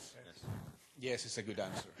 Yes. Yes, it's a good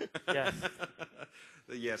answer. Yes.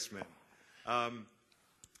 The yes man.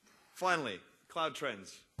 Finally, cloud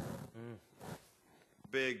trends.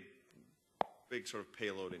 Big sort of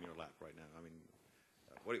payload in your lap right now. I mean,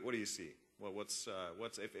 what do you see? What's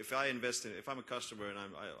if I invest in, if I'm a customer and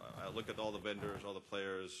I look at all the vendors, all the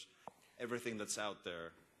players, everything that's out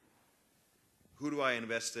there, who do I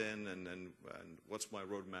invest in, and what's my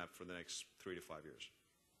roadmap for the next 3 to 5 years?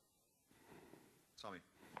 Sami.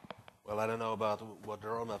 Well, I don't know about what the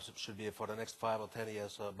roadmap should be for the next 5 or 10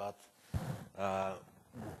 years, but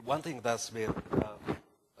one thing that's been,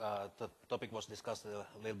 the topic was discussed a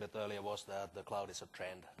little bit earlier, was that the cloud is a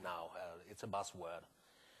trend now. It's a buzzword.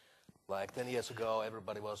 Like 10 years ago,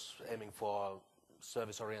 everybody was aiming for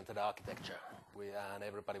service-oriented architecture, and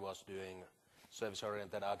everybody was doing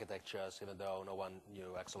service-oriented architectures, even though no one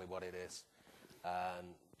knew actually what it is.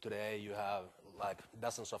 And today you have like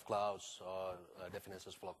dozens of clouds or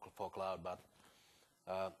definitions for cloud, but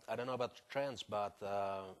I don't know about trends, but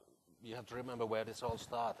you have to remember where this all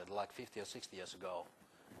started, like 50 or 60 years ago.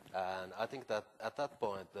 And I think that at that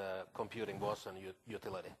point, computing was a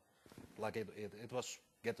utility. Like it was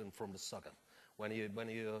getting from the socket. When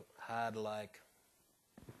you had like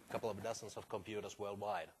a couple of dozens of computers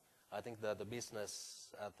worldwide, I think that the business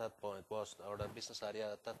at that point was, or the business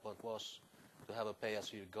idea at that point was to have a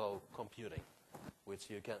pay-as-you-go computing, which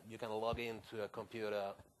you can log into a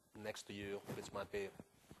computer next to you, which might be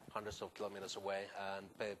hundreds of kilometers away, and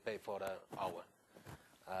pay for the hour.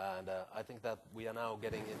 And I think that we are now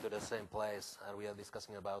getting into the same place, and we are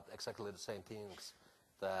discussing about exactly the same things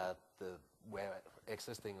that were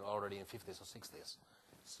existing already in 50s or 60s.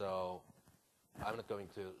 So I'm not going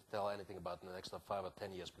to tell anything about the next 5 or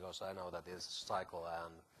 10 years, because I know that it's a cycle,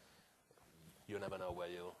 and you never know where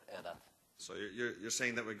you end up. So you're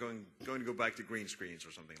saying that we're going to go back to green screens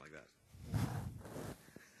or something like that?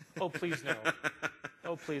 Oh, please no.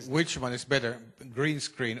 Oh, please no. Which one is better, green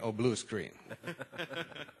screen or blue screen?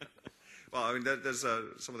 Well, I mean, there's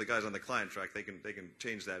some of the guys on the client track. They can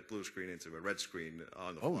change that blue screen into a red screen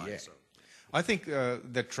on the fly. Yeah. So. I think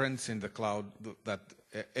the trends in the cloud that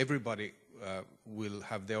everybody will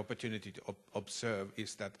have the opportunity to observe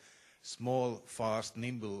is that small, fast,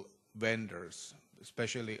 nimble vendors,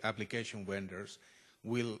 especially application vendors,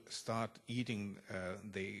 will start eating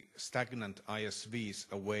the stagnant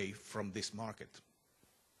ISVs away from this market.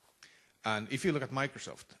 And if you look at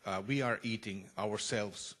Microsoft, we are eating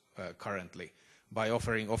ourselves currently by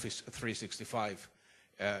offering Office 365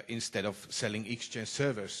 instead of selling Exchange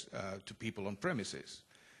servers to people on premises.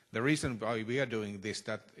 The reason why we are doing this,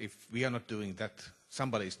 that if we are not doing that,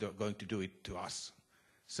 somebody is going to do it to us.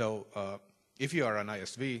 So if you are an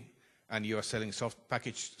ISV and you are selling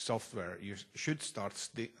packaged software, you should start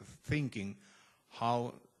thinking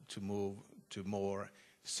how to move to more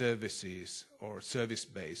services or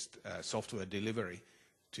service-based software delivery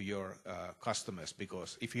to your customers,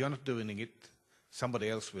 because if you are not doing it, somebody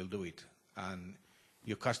else will do it, and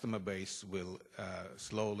your customer base will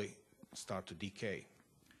slowly start to decay.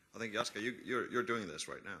 I think, Jaska, you're doing this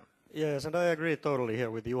right now. Yes, and I agree totally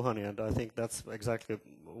here with Juhani, and I think that's exactly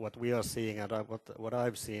what we are seeing, and what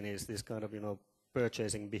I've seen is this kind of,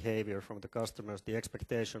 purchasing behavior from the customers, the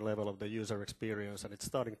expectation level of the user experience, and it's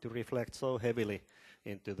starting to reflect so heavily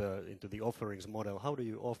into the offerings model. How do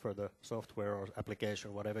you offer the software or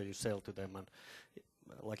application, whatever you sell to them? And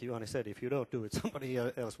like Juhani said, if you don't do it, somebody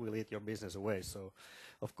else will eat your business away. So,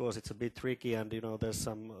 of course, it's a bit tricky, and there's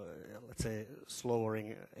some, let's say,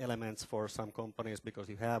 slowing elements for some companies because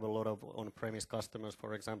you have a lot of on-premise customers.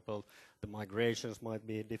 For example, the migrations might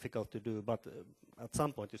be difficult to do, but at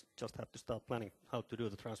some point you just have to start planning how to do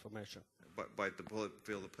the transformation. Bite the bullet,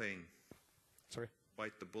 feel the pain. Sorry?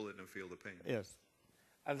 Bite the bullet and feel the pain. Yes.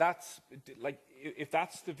 And that's like, if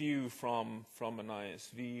that's the view from an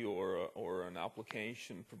ISV or an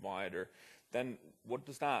application provider, then what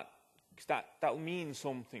does that? Because that'll mean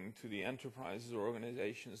something to the enterprises or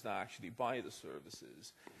organizations that actually buy the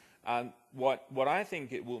services. And what I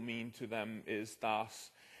think it will mean to them is that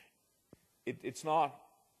it's not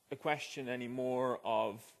a question anymore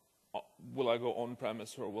of will I go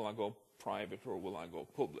on-premise or will I go private or will I go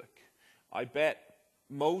public. I bet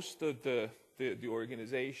most of the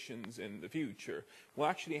organizations in the future will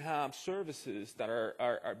actually have services that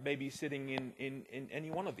are maybe sitting in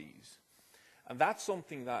any one of these. And that's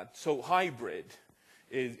something that, so hybrid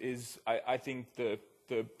is I think the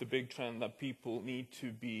big trend that people need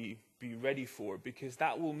to be ready for, because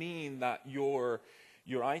that will mean that your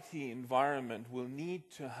IT environment will need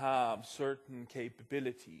to have certain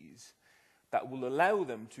capabilities that will allow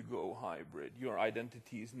them to go hybrid. Your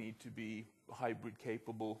identities need to be hybrid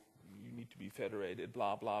capable. You need to be federated,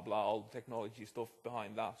 blah, blah, blah, all the technology stuff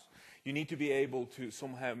behind that. You need to be able to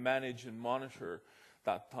somehow manage and monitor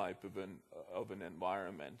that type of an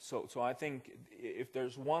environment. So I think if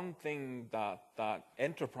there's one thing that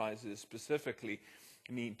enterprises specifically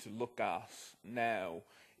need to look at now,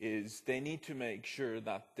 is they need to make sure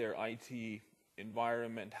that their IT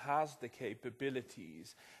environment has the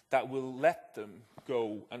capabilities that will let them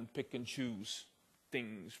go and pick and choose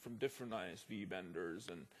things from different ISV vendors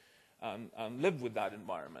and live with that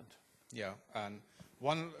environment. Yeah, and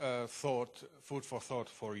one food for thought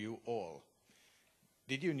for you all.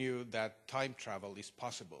 Did you know that time travel is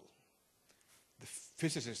possible? The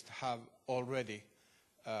physicists have already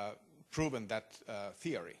proven that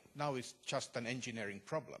theory. Now it's just an engineering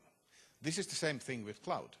problem. This is the same thing with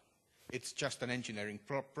cloud. It's just an engineering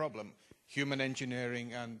problem, human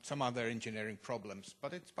engineering and some other engineering problems,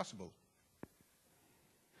 but it's possible.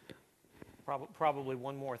 Probably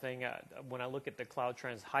one more thing. When I look at the cloud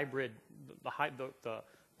trends, hybrid,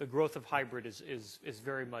 the growth of hybrid is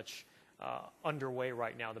very much underway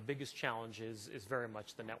right now. The biggest challenge is very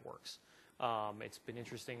much the networks. It's been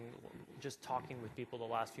interesting just talking with people the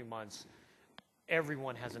last few months.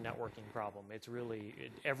 Everyone has a networking problem. It's really,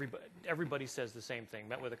 everybody says the same thing.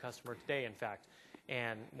 Met with a customer today, in fact,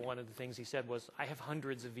 and one of the things he said was, I have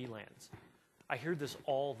hundreds of VLANs. I hear this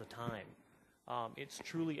all the time. It's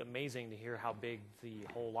truly amazing to hear how big the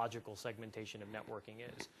whole logical segmentation of networking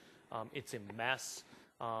is. It's a mess.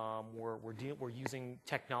 We're using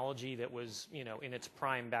technology that was, in its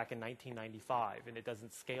prime back in 1995, and it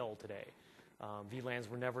doesn't scale today. VLANs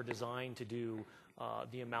were never designed to do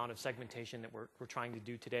the amount of segmentation that we're trying to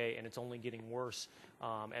do today, and it's only getting worse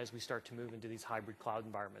as we start to move into these hybrid cloud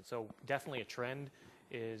environments. So definitely a trend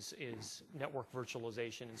is network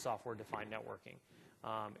virtualization and software-defined networking.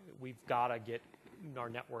 We've got to get our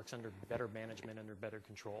networks under better management, under better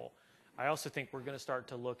control. I also think we're going to start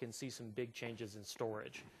to look and see some big changes in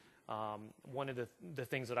storage. One of the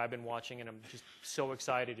things that I've been watching, and I'm just so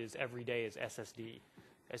excited, is every day is SSD.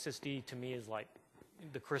 SSD to me is like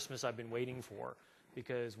the Christmas I've been waiting for,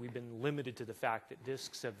 because we've been limited to the fact that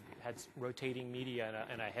disks have had rotating media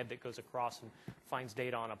and a head that goes across and finds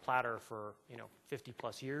data on a platter for 50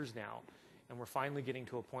 plus years now. And we're finally getting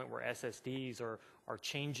to a point where SSDs are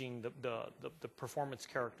changing the performance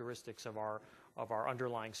characteristics of our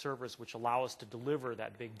underlying servers, which allow us to deliver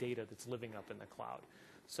that big data that's living up in the cloud.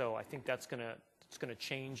 So I think it's going to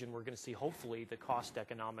change, and we're going to see hopefully the cost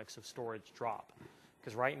economics of storage drop.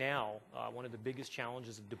 Because right now, one of the biggest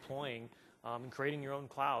challenges of deploying and creating your own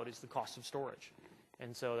cloud is the cost of storage.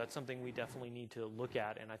 And so that's something we definitely need to look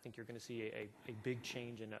at, and I think you're going to see a big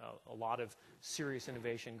change and a lot of serious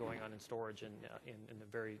innovation going on in storage in the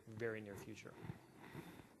very, very near future.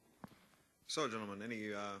 So, gentlemen,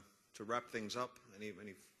 to wrap things up, any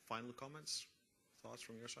final comments, thoughts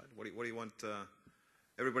from your side? What do you want?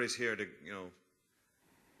 Everybody's here to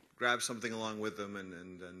grab something along with them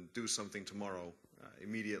and do something tomorrow.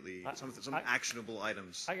 Immediately, some actionable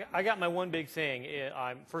items. I got my one big thing.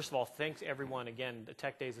 First of all, thanks everyone again. The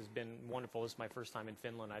Tech Days has been wonderful. This is my first time in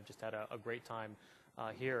Finland. I've just had a great time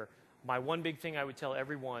here. My one big thing I would tell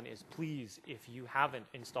everyone is, please, if you haven't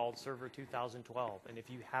installed Server 2012, and if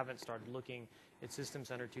you haven't started looking at System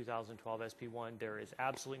Center 2012 SP1, there is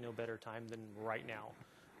absolutely no better time than right now.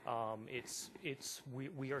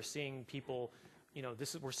 We are seeing people.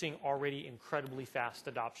 We're seeing already incredibly fast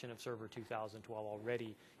adoption of Server 2012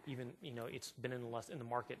 already. Even it's been in the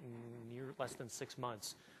market near less than 6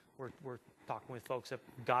 months. We're talking with folks that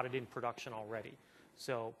got it in production already.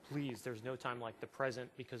 So please, there's no time like the present,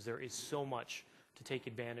 because there is so much to take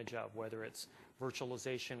advantage of, whether it's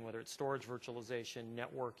virtualization, whether it's storage virtualization,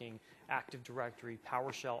 networking, Active Directory,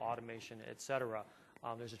 PowerShell automation, etc.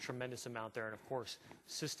 There's a tremendous amount there, and of course,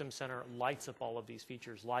 System Center lights up all of these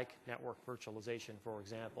features, like network virtualization, for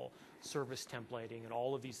example, service templating, and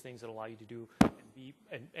all of these things that allow you to do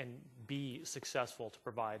and be successful to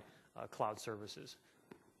provide cloud services.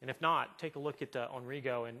 And if not, take a look at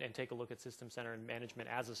Onrigo and take a look at System Center and management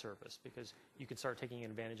as a service, because you can start taking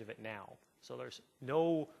advantage of it now. So there's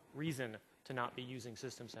no reason to not be using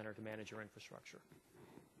System Center to manage your infrastructure.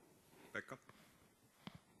 Pekka?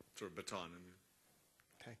 Sort of baton.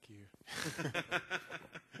 Thank you.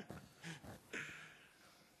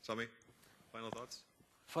 Sami, final thoughts?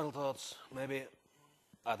 Final thoughts, maybe,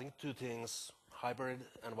 I think 2 things: hybrid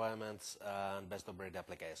environments and best-of-breed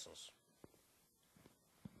applications.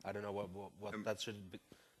 I don't know what that should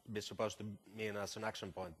be supposed to mean as an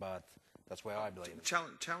action point, but that's where I believe.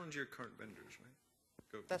 Challenge your current vendors,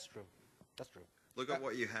 right? Go. That's true. That's true. Look at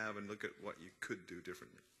what you have and look at what you could do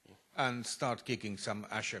differently. And start kicking some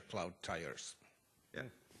Azure cloud tires. Yeah.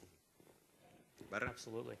 Better?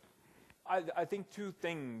 Absolutely. I think 2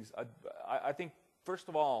 things. I think, first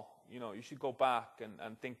of all, you should go back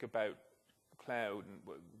and think about cloud and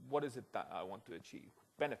what is it that I want to achieve.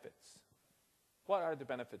 Benefits. What are the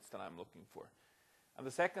benefits that I'm looking for? And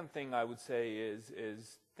the second thing I would say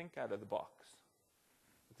is think out of the box.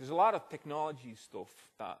 There's a lot of technology stuff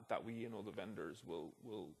that we, the vendors will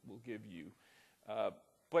give you.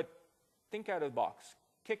 But think out of the box.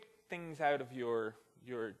 Kick things out of your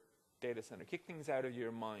data center. Kick things out of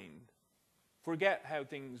your mind. Forget how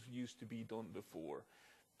things used to be done before.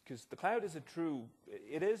 Because the cloud is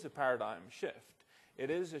it is a paradigm shift. It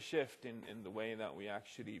is a shift in the way that we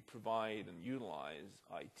actually provide and utilize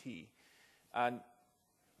IT. And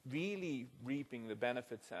really reaping the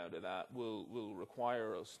benefits out of that will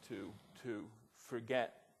require us to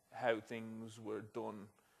forget how things were done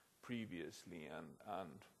previously and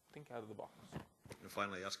think out of the box. And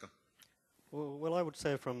finally, Jaakko. Well, I would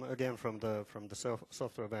say from the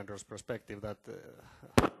software vendor's perspective that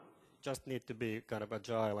just need to be kind of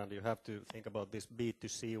agile, and you have to think about this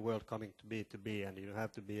B2C world coming to B2B, and you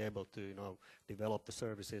have to be able to, develop the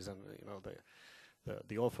services and,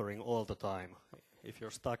 the offering all the time. If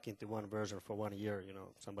you're stuck into one version for 1 year,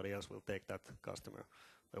 somebody else will take that customer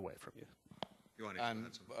away from you. And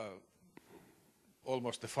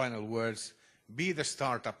almost the final words, be the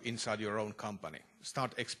startup inside your own company.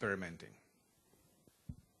 Start experimenting.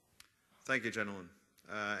 Thank you, gentlemen.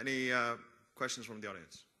 Any questions from the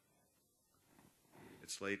audience?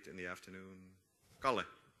 It's late in the afternoon. Kalle.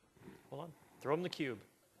 Hold on. Throw him the cube.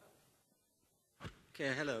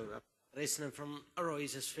 Okay, hello. Reisinen from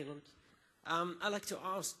Aroises, Finland. I'd like to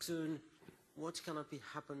ask soon what's going to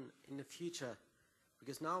happen in the future,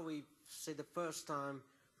 because now we say the first time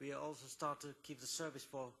we also start to keep the service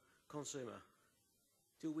for consumer.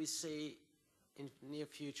 Do we see in the near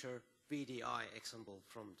future VDI example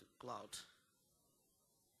from the cloud?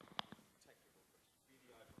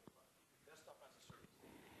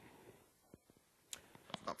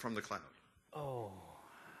 Up from the cloud. Oh.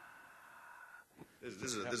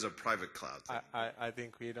 This is a private cloud thing. I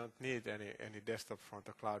think we don't need any desktop from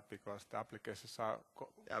the cloud because the applications are.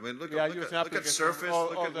 Yeah, I mean, look at Surface,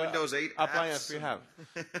 look at Windows 8 appliance apps. we have.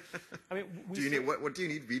 I mean, do you need what do you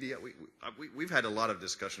need VDI? We've had a lot of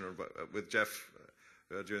discussion with Jeff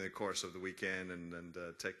during the course of the weekend and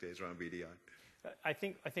tech days around VDI. I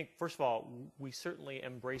think first of all, we certainly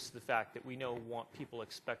embrace the fact that we want people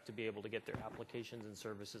expect to be able to get their applications and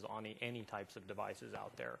services on any types of devices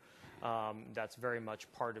out there. That's very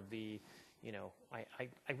much part of the, I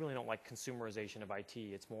really don't like consumerization of IT.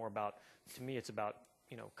 It's more about, to me, it's about,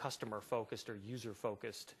 customer focused or user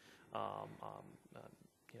focused,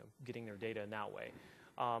 getting their data in that way.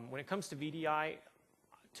 When it comes to VDI,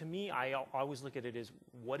 to me, I always look at it as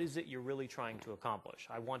what is it you're really trying to accomplish?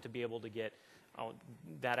 I want to be able to get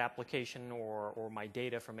that application or my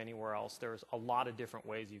data from anywhere else. There's a lot of different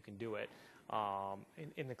ways you can do it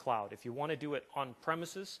in the cloud. If you want to do it on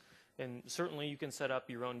premises, then certainly you can set up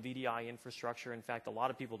your own VDI infrastructure. In fact, a lot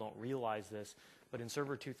of people don't realize this, but in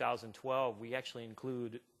Server 2012, we actually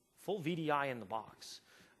include full VDI in the box.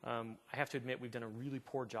 I have to admit, we've done a really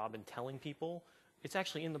poor job in telling people it's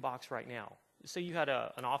actually in the box right now. Say you had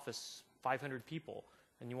an office, 500 people,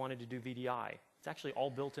 and you wanted to do VDI. It's actually all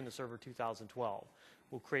built into Server 2012.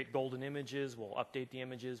 We'll create golden images, we'll update the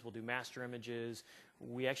images, we'll do master images.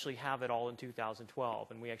 We actually have it all in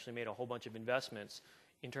 2012, and we actually made a whole bunch of investments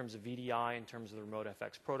in terms of VDI, in terms of the Remote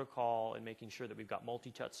FX protocol, and making sure that we've got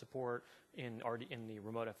multi-touch support in the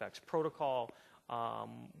Remote FX protocol.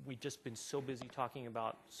 We've just been so busy talking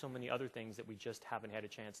about so many other things that we just haven't had a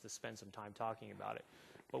chance to spend some time talking about it.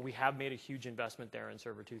 But we have made a huge investment there in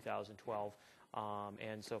Server 2012.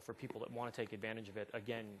 And so for people that want to take advantage of it,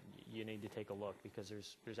 again, you need to take a look because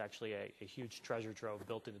there's actually a huge treasure trove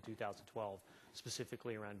built into 2012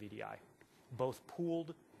 specifically around VDI, both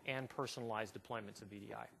pooled and personalized deployments of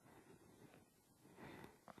VDI.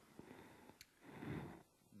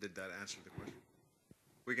 Did that answer the question?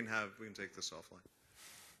 We can take this offline.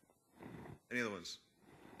 Any other ones?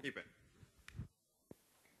 Keep it.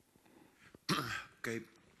 Okay.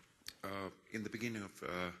 In the beginning of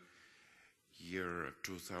year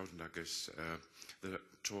 2000, I guess, the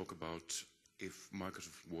talk about if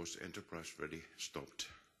Microsoft was enterprise ready stopped.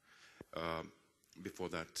 Before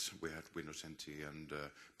that, we had Windows NT, and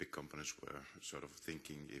big companies were sort of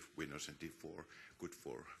thinking if Windows NT 4 good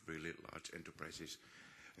for really large enterprises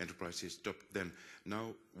stopped. Then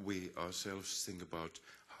now we ourselves think about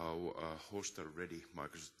how hoster ready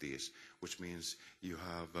Microsoft is, which means you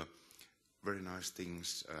have very nice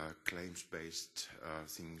things, claims-based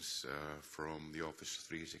things from the Office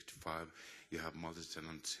 365. You have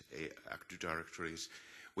multi-tenant Active Directories,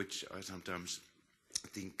 which I sometimes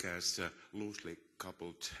think as a loosely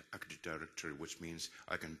coupled Active Directory, which means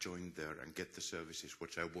I can join there and get the services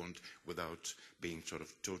which I want without being sort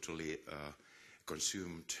of totally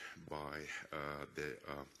consumed by the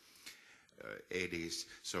ADs.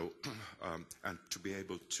 So, and to be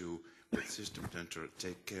able to, with System Center,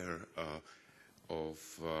 take care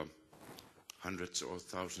of hundreds or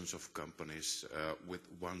thousands of companies with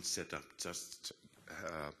one setup, just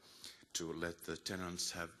to let the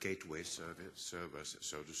tenants have gateway servers,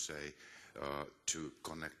 so to say, to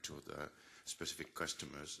connect to the specific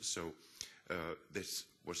customers. So this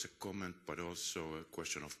was a comment, but also a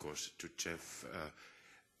question, of course, to Jeff.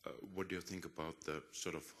 What do you think about the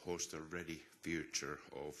sort of hoster-ready future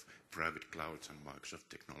of private clouds and Microsoft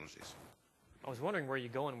technologies? I was wondering where you're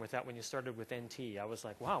going with that when you started with NT. I was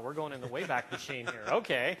like, wow, we're going in the Wayback Machine here.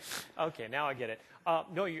 Okay, now I get it.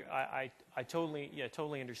 No, I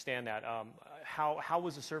totally understand that. how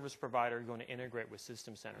was a service provider going to integrate with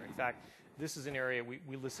System Center? In fact, this is an area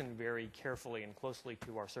we listen very carefully and closely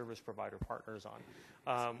to our service provider partners on.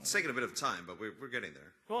 It's taken a bit of time, but we're getting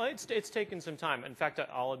there. Well, it's taken some time. In fact,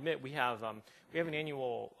 I'll admit we have an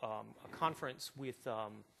annual conference with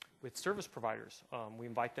service providers. We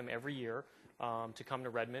invite them every year to come to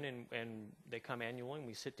Redmond, and they come annually, and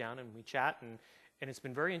we sit down and we chat, and it's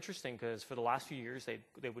been very interesting because for the last few years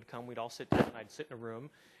they would come, we'd all sit down, and I'd sit in a room,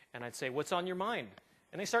 and I'd say, "What's on your mind?"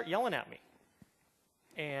 And they start yelling at me.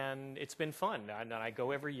 And it's been fun. And I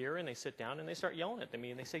go every year, and they sit down, and they start yelling at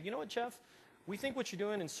me, and they say, "You know what, Jeff? We think what you're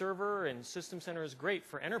doing in server and System Center is great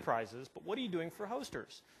for enterprises, but what are you doing for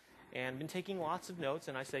hosters?" And been taking lots of notes,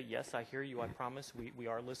 and I say, "Yes, I hear you. I promise we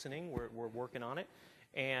are listening. We're working on it."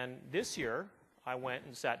 And this year, I went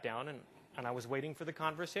and sat down, and I was waiting for the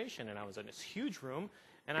conversation, and I was in this huge room,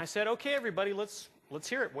 and I said, "Okay, everybody, let's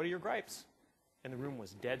hear it. What are your gripes?" And the room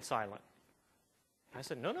was dead silent. I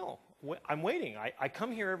said, no, I'm waiting. I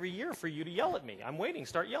come here every year for you to yell at me. I'm waiting.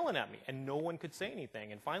 Start yelling at me. And no one could say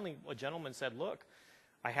anything. And finally, a gentleman said, "Look,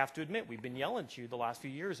 I have to admit, we've been yelling at you the last few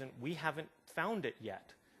years, and we haven't found it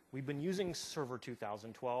yet. We've been using Server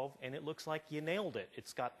 2012, and it looks like you nailed it.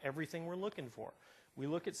 It's got everything we're looking for. We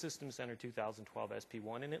look at System Center 2012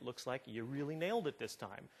 SP1, and it looks like you really nailed it this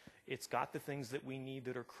time. It's got the things that we need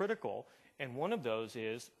that are critical, and one of those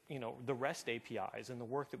is, the REST APIs and the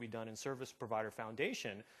work that we've done in Service Provider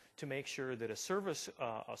Foundation to make sure that a service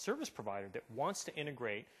provider that wants to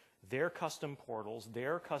integrate their custom portals,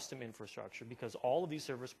 their custom infrastructure, because all of these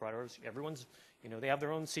service providers, everyone's, they have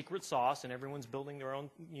their own secret sauce, and everyone's building their own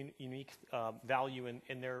unique value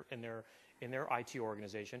in their IT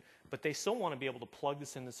organization, but they still want to be able to plug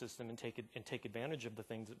this in the system and take advantage of the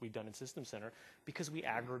things that we've done in System Center, because we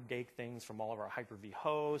aggregate things from all of our Hyper-V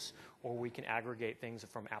hosts, or we can aggregate things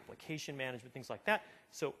from application management, things like that.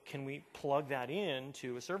 So can we plug that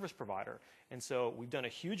into a service provider? And so we've done a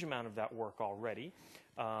huge amount of that work already.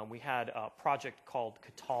 We had a project called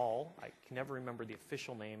Catal. I can never remember the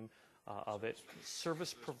official name of it. It's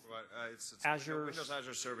Azure. Windows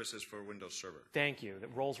Azure Services for Windows Server. Thank you.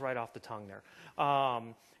 That rolls right off the tongue there.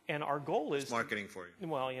 And our goal is... It's marketing for you.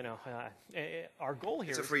 Well, our goal here...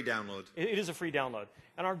 It's a free download. It is a free download.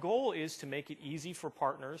 And our goal is to make it easy for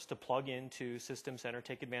partners to plug into System Center,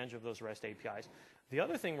 take advantage of those REST APIs. The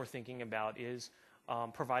other thing we're thinking about is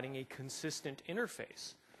providing a consistent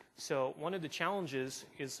interface. So one of the challenges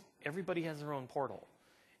is everybody has their own portal.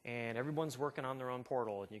 And everyone's working on their own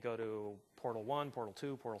portal. And you go to Portal 1, Portal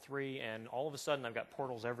 2, Portal 3, and all of a sudden I've got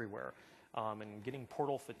portals everywhere. And getting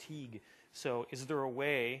portal fatigue. So is there a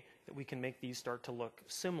way that we can make these start to look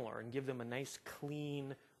similar and give them a nice,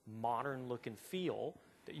 clean, modern look and feel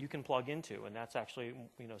that you can plug into? And that's actually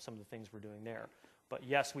some of the things we're doing there. But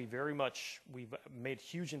yes, we've made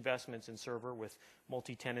huge investments in server with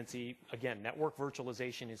multi-tenancy. Again, network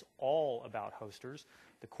virtualization is all about hosters.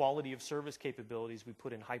 The quality of service capabilities we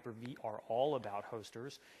put in Hyper-V are all about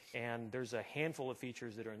hosters. And there's a handful of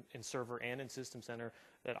features that are in server and in System Center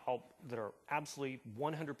that are absolutely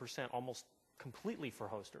 100% almost completely for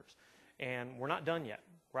hosters. And we're not done yet.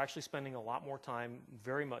 We're actually spending a lot more time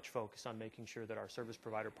very much focused on making sure that our service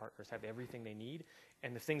provider partners have everything they need.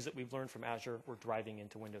 And the things that we've learned from Azure, we're driving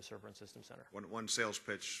into Windows Server and System Center. One sales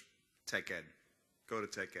pitch, Tech Ed. Go to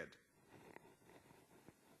Tech Ed.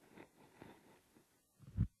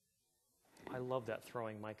 I love that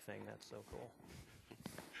throwing mic thing. That's so cool.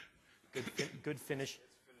 Good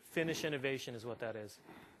Finnish innovation is what that is.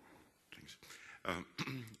 Thanks.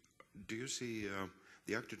 Do you see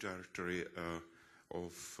the Active Directory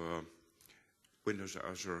of Windows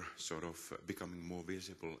Azure sort of becoming more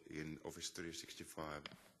visible in Office 365?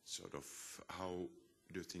 Sort of how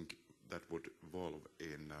do you think that would evolve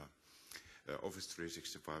in Office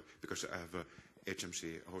 365? Because I have a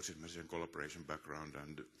HMC, hosted message and collaboration background,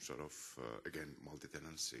 and sort of, again,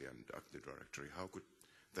 multi-tenancy and Active Directory. How could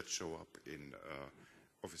that show up in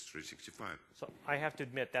Office 365? So I have to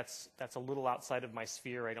admit, that's a little outside of my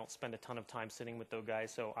sphere. I don't spend a ton of time sitting with those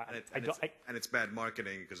guys. So and it's bad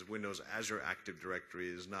marketing, because Windows Azure Active Directory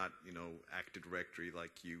is not, Active Directory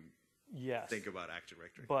like you think about Active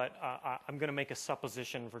Directory. But I'm going to make a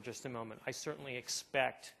supposition for just a moment. I certainly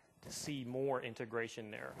expect to see more integration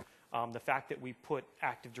there. The fact that we put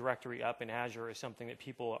Active Directory up in Azure is something that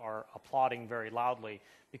people are applauding very loudly,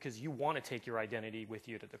 because you want to take your identity with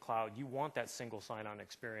you to the cloud. You want that single sign-on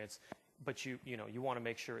experience, but you want to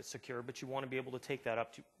make sure it's secure, but you want to be able to take that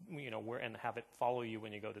up to, and have it follow you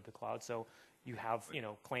when you go to the cloud. So you have,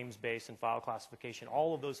 claims base and file classification.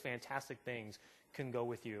 All of those fantastic things can go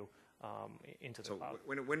with you into the cloud.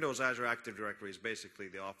 So Windows Azure Active Directory is basically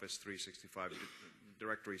the Office 365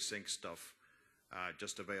 directory sync stuff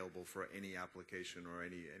just available for any application or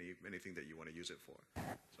anything that you want to use it for.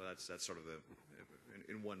 So that's sort of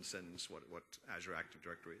in one sentence what Azure Active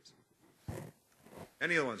Directory is.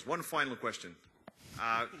 Any other ones? One final question.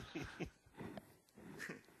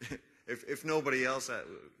 If nobody else,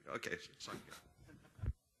 okay, sorry.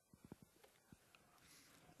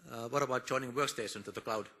 What about joining workstation to the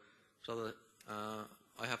cloud? So that,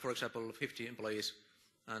 I have, for example, 50 employees,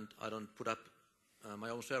 and I don't put up my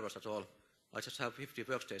own servers at all. I just have 50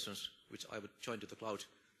 workstations, which I would join to the cloud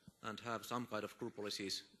and have some kind of group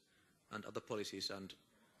policies and other policies and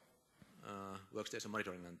workstation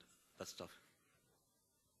monitoring and that stuff.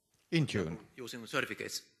 Intune. Using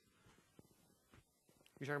certificates.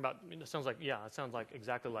 You're talking about, it sounds like, yeah, it sounds like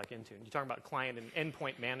exactly like Intune. You're talking about client and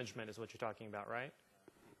endpoint management is what you're talking about, right?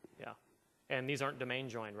 Yeah. And these aren't domain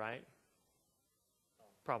joined, right?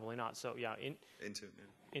 Probably not. So, yeah, Intune.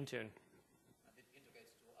 Yeah. Intune.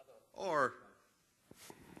 Or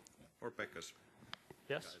Pekka's.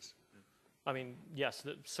 Yes. Guys. I mean, yes,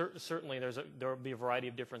 certainly there will be a variety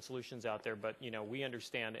of different solutions out there, but we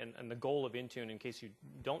understand, and the goal of Intune, in case you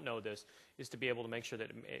don't know this, is to be able to make sure that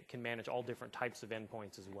it can manage all different types of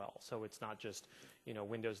endpoints as well. So it's not just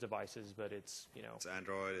Windows devices, but it's it's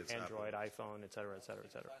Android, it's Android, Apple. iPhone, et cetera, et cetera,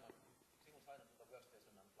 et cetera.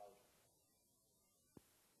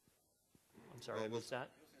 I'm sorry, what's that?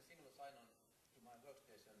 Using single sign-on to my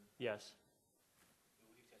workstation. Yes.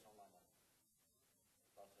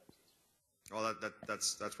 Well,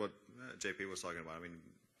 that's what JP was talking about. I mean,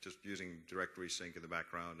 just using directory sync in the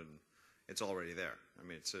background, and it's already there. I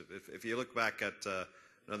mean, it's if you look back at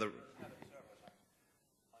another.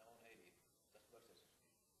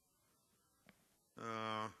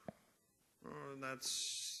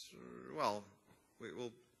 That's well,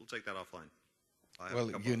 we'll take that offline.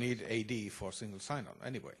 Well, you need AD for single sign-on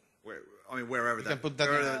anyway. Wherever that.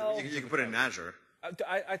 You can put it in Azure.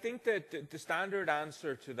 I think that the standard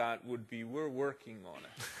answer to that would be we're working on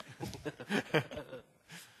it.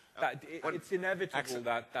 It's inevitable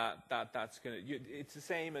that's going to. It's the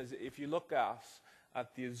same as if you look at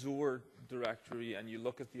the Azure directory and you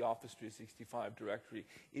look at the Office 365 directory.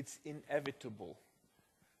 It's inevitable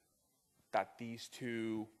that these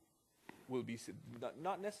two will be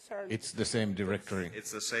not necessarily. It's the same directory.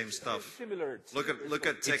 It's the same stuff. Similar. Look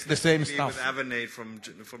at it's the same stuff with Avanade from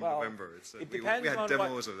November. It we depends had on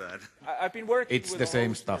demos of that. I've been working. It's with the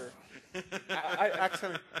same stuff.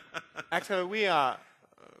 Actually, we are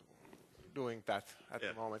doing that at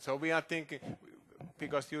the moment. So we are thinking,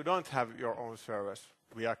 because you don't have your own servers,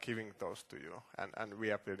 we are giving those to you, and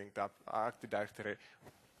we are building that Active Directory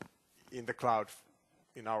in the cloud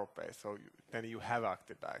in our base. So then you have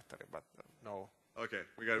Active Directory, but no. Okay,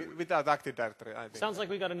 we got without Active Directory. I think sounds like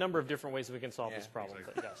we got a number of different ways we can solve this problem.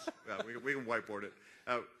 Exactly. But yes. Yeah, we can whiteboard it.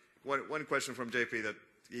 One question from JP that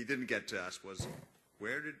he didn't get to ask was,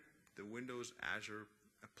 where did the Windows Azure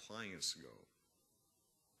appliance go?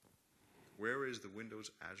 Where is the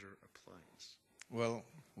Windows Azure appliance? Well,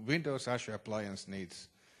 Windows Azure appliance needs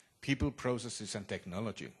people, processes, and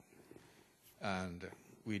technology. And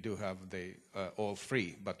we do have the all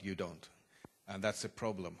three, but you don't. And that's a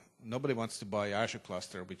problem. Nobody wants to buy Azure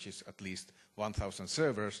cluster, which is at least 1,000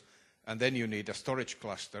 servers, and then you need a storage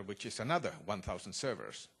cluster, which is another 1,000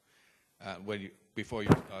 servers before you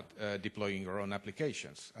start deploying your own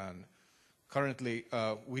applications. And currently,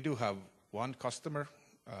 we do have one customer.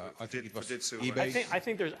 I think it was eBay. I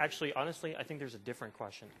think there's actually, honestly, I think there's a different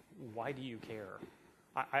question. Why do you care?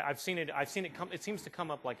 I've seen it come. It seems to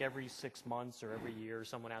come up like every 6 months or every year.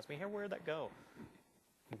 Someone asks me, "Hey, where'd that go?"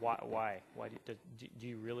 Why? Do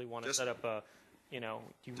you really want to set up a? Do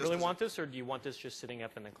you really want this, or do you want this just sitting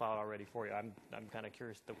up in the cloud already for you? I'm kind of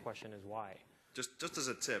curious. The question is why. Just as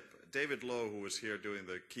a tip, David Lowe, who was here doing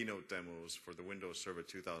the keynote demos for the Windows Server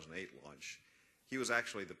 2008 launch, he was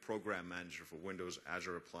actually the program manager for Windows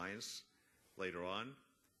Azure Appliance later on.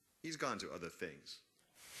 He's gone to other things.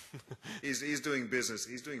 he's doing business.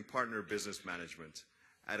 He's doing partner business management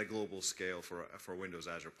at a global scale for Windows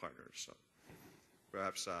Azure partners. So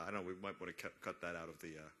perhaps I don't know. We might want to cut that out of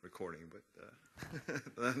the recording, but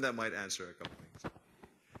that might answer a couple things.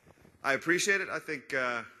 I appreciate it. I think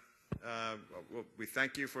we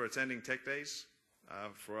thank you for attending Tech Days.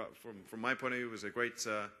 From my point of view, it was a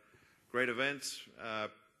great event.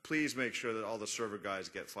 Please make sure that all the server guys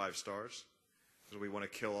get 5 stars, because we want to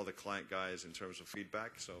kill all the client guys in terms of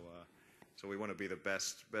feedback. So we want to be the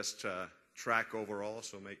best track overall.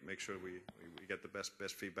 So make sure we get the best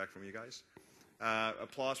feedback from you guys.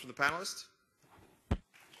 Applause for the panelists.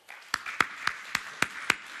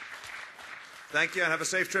 Thank you, and have a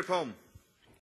safe trip home.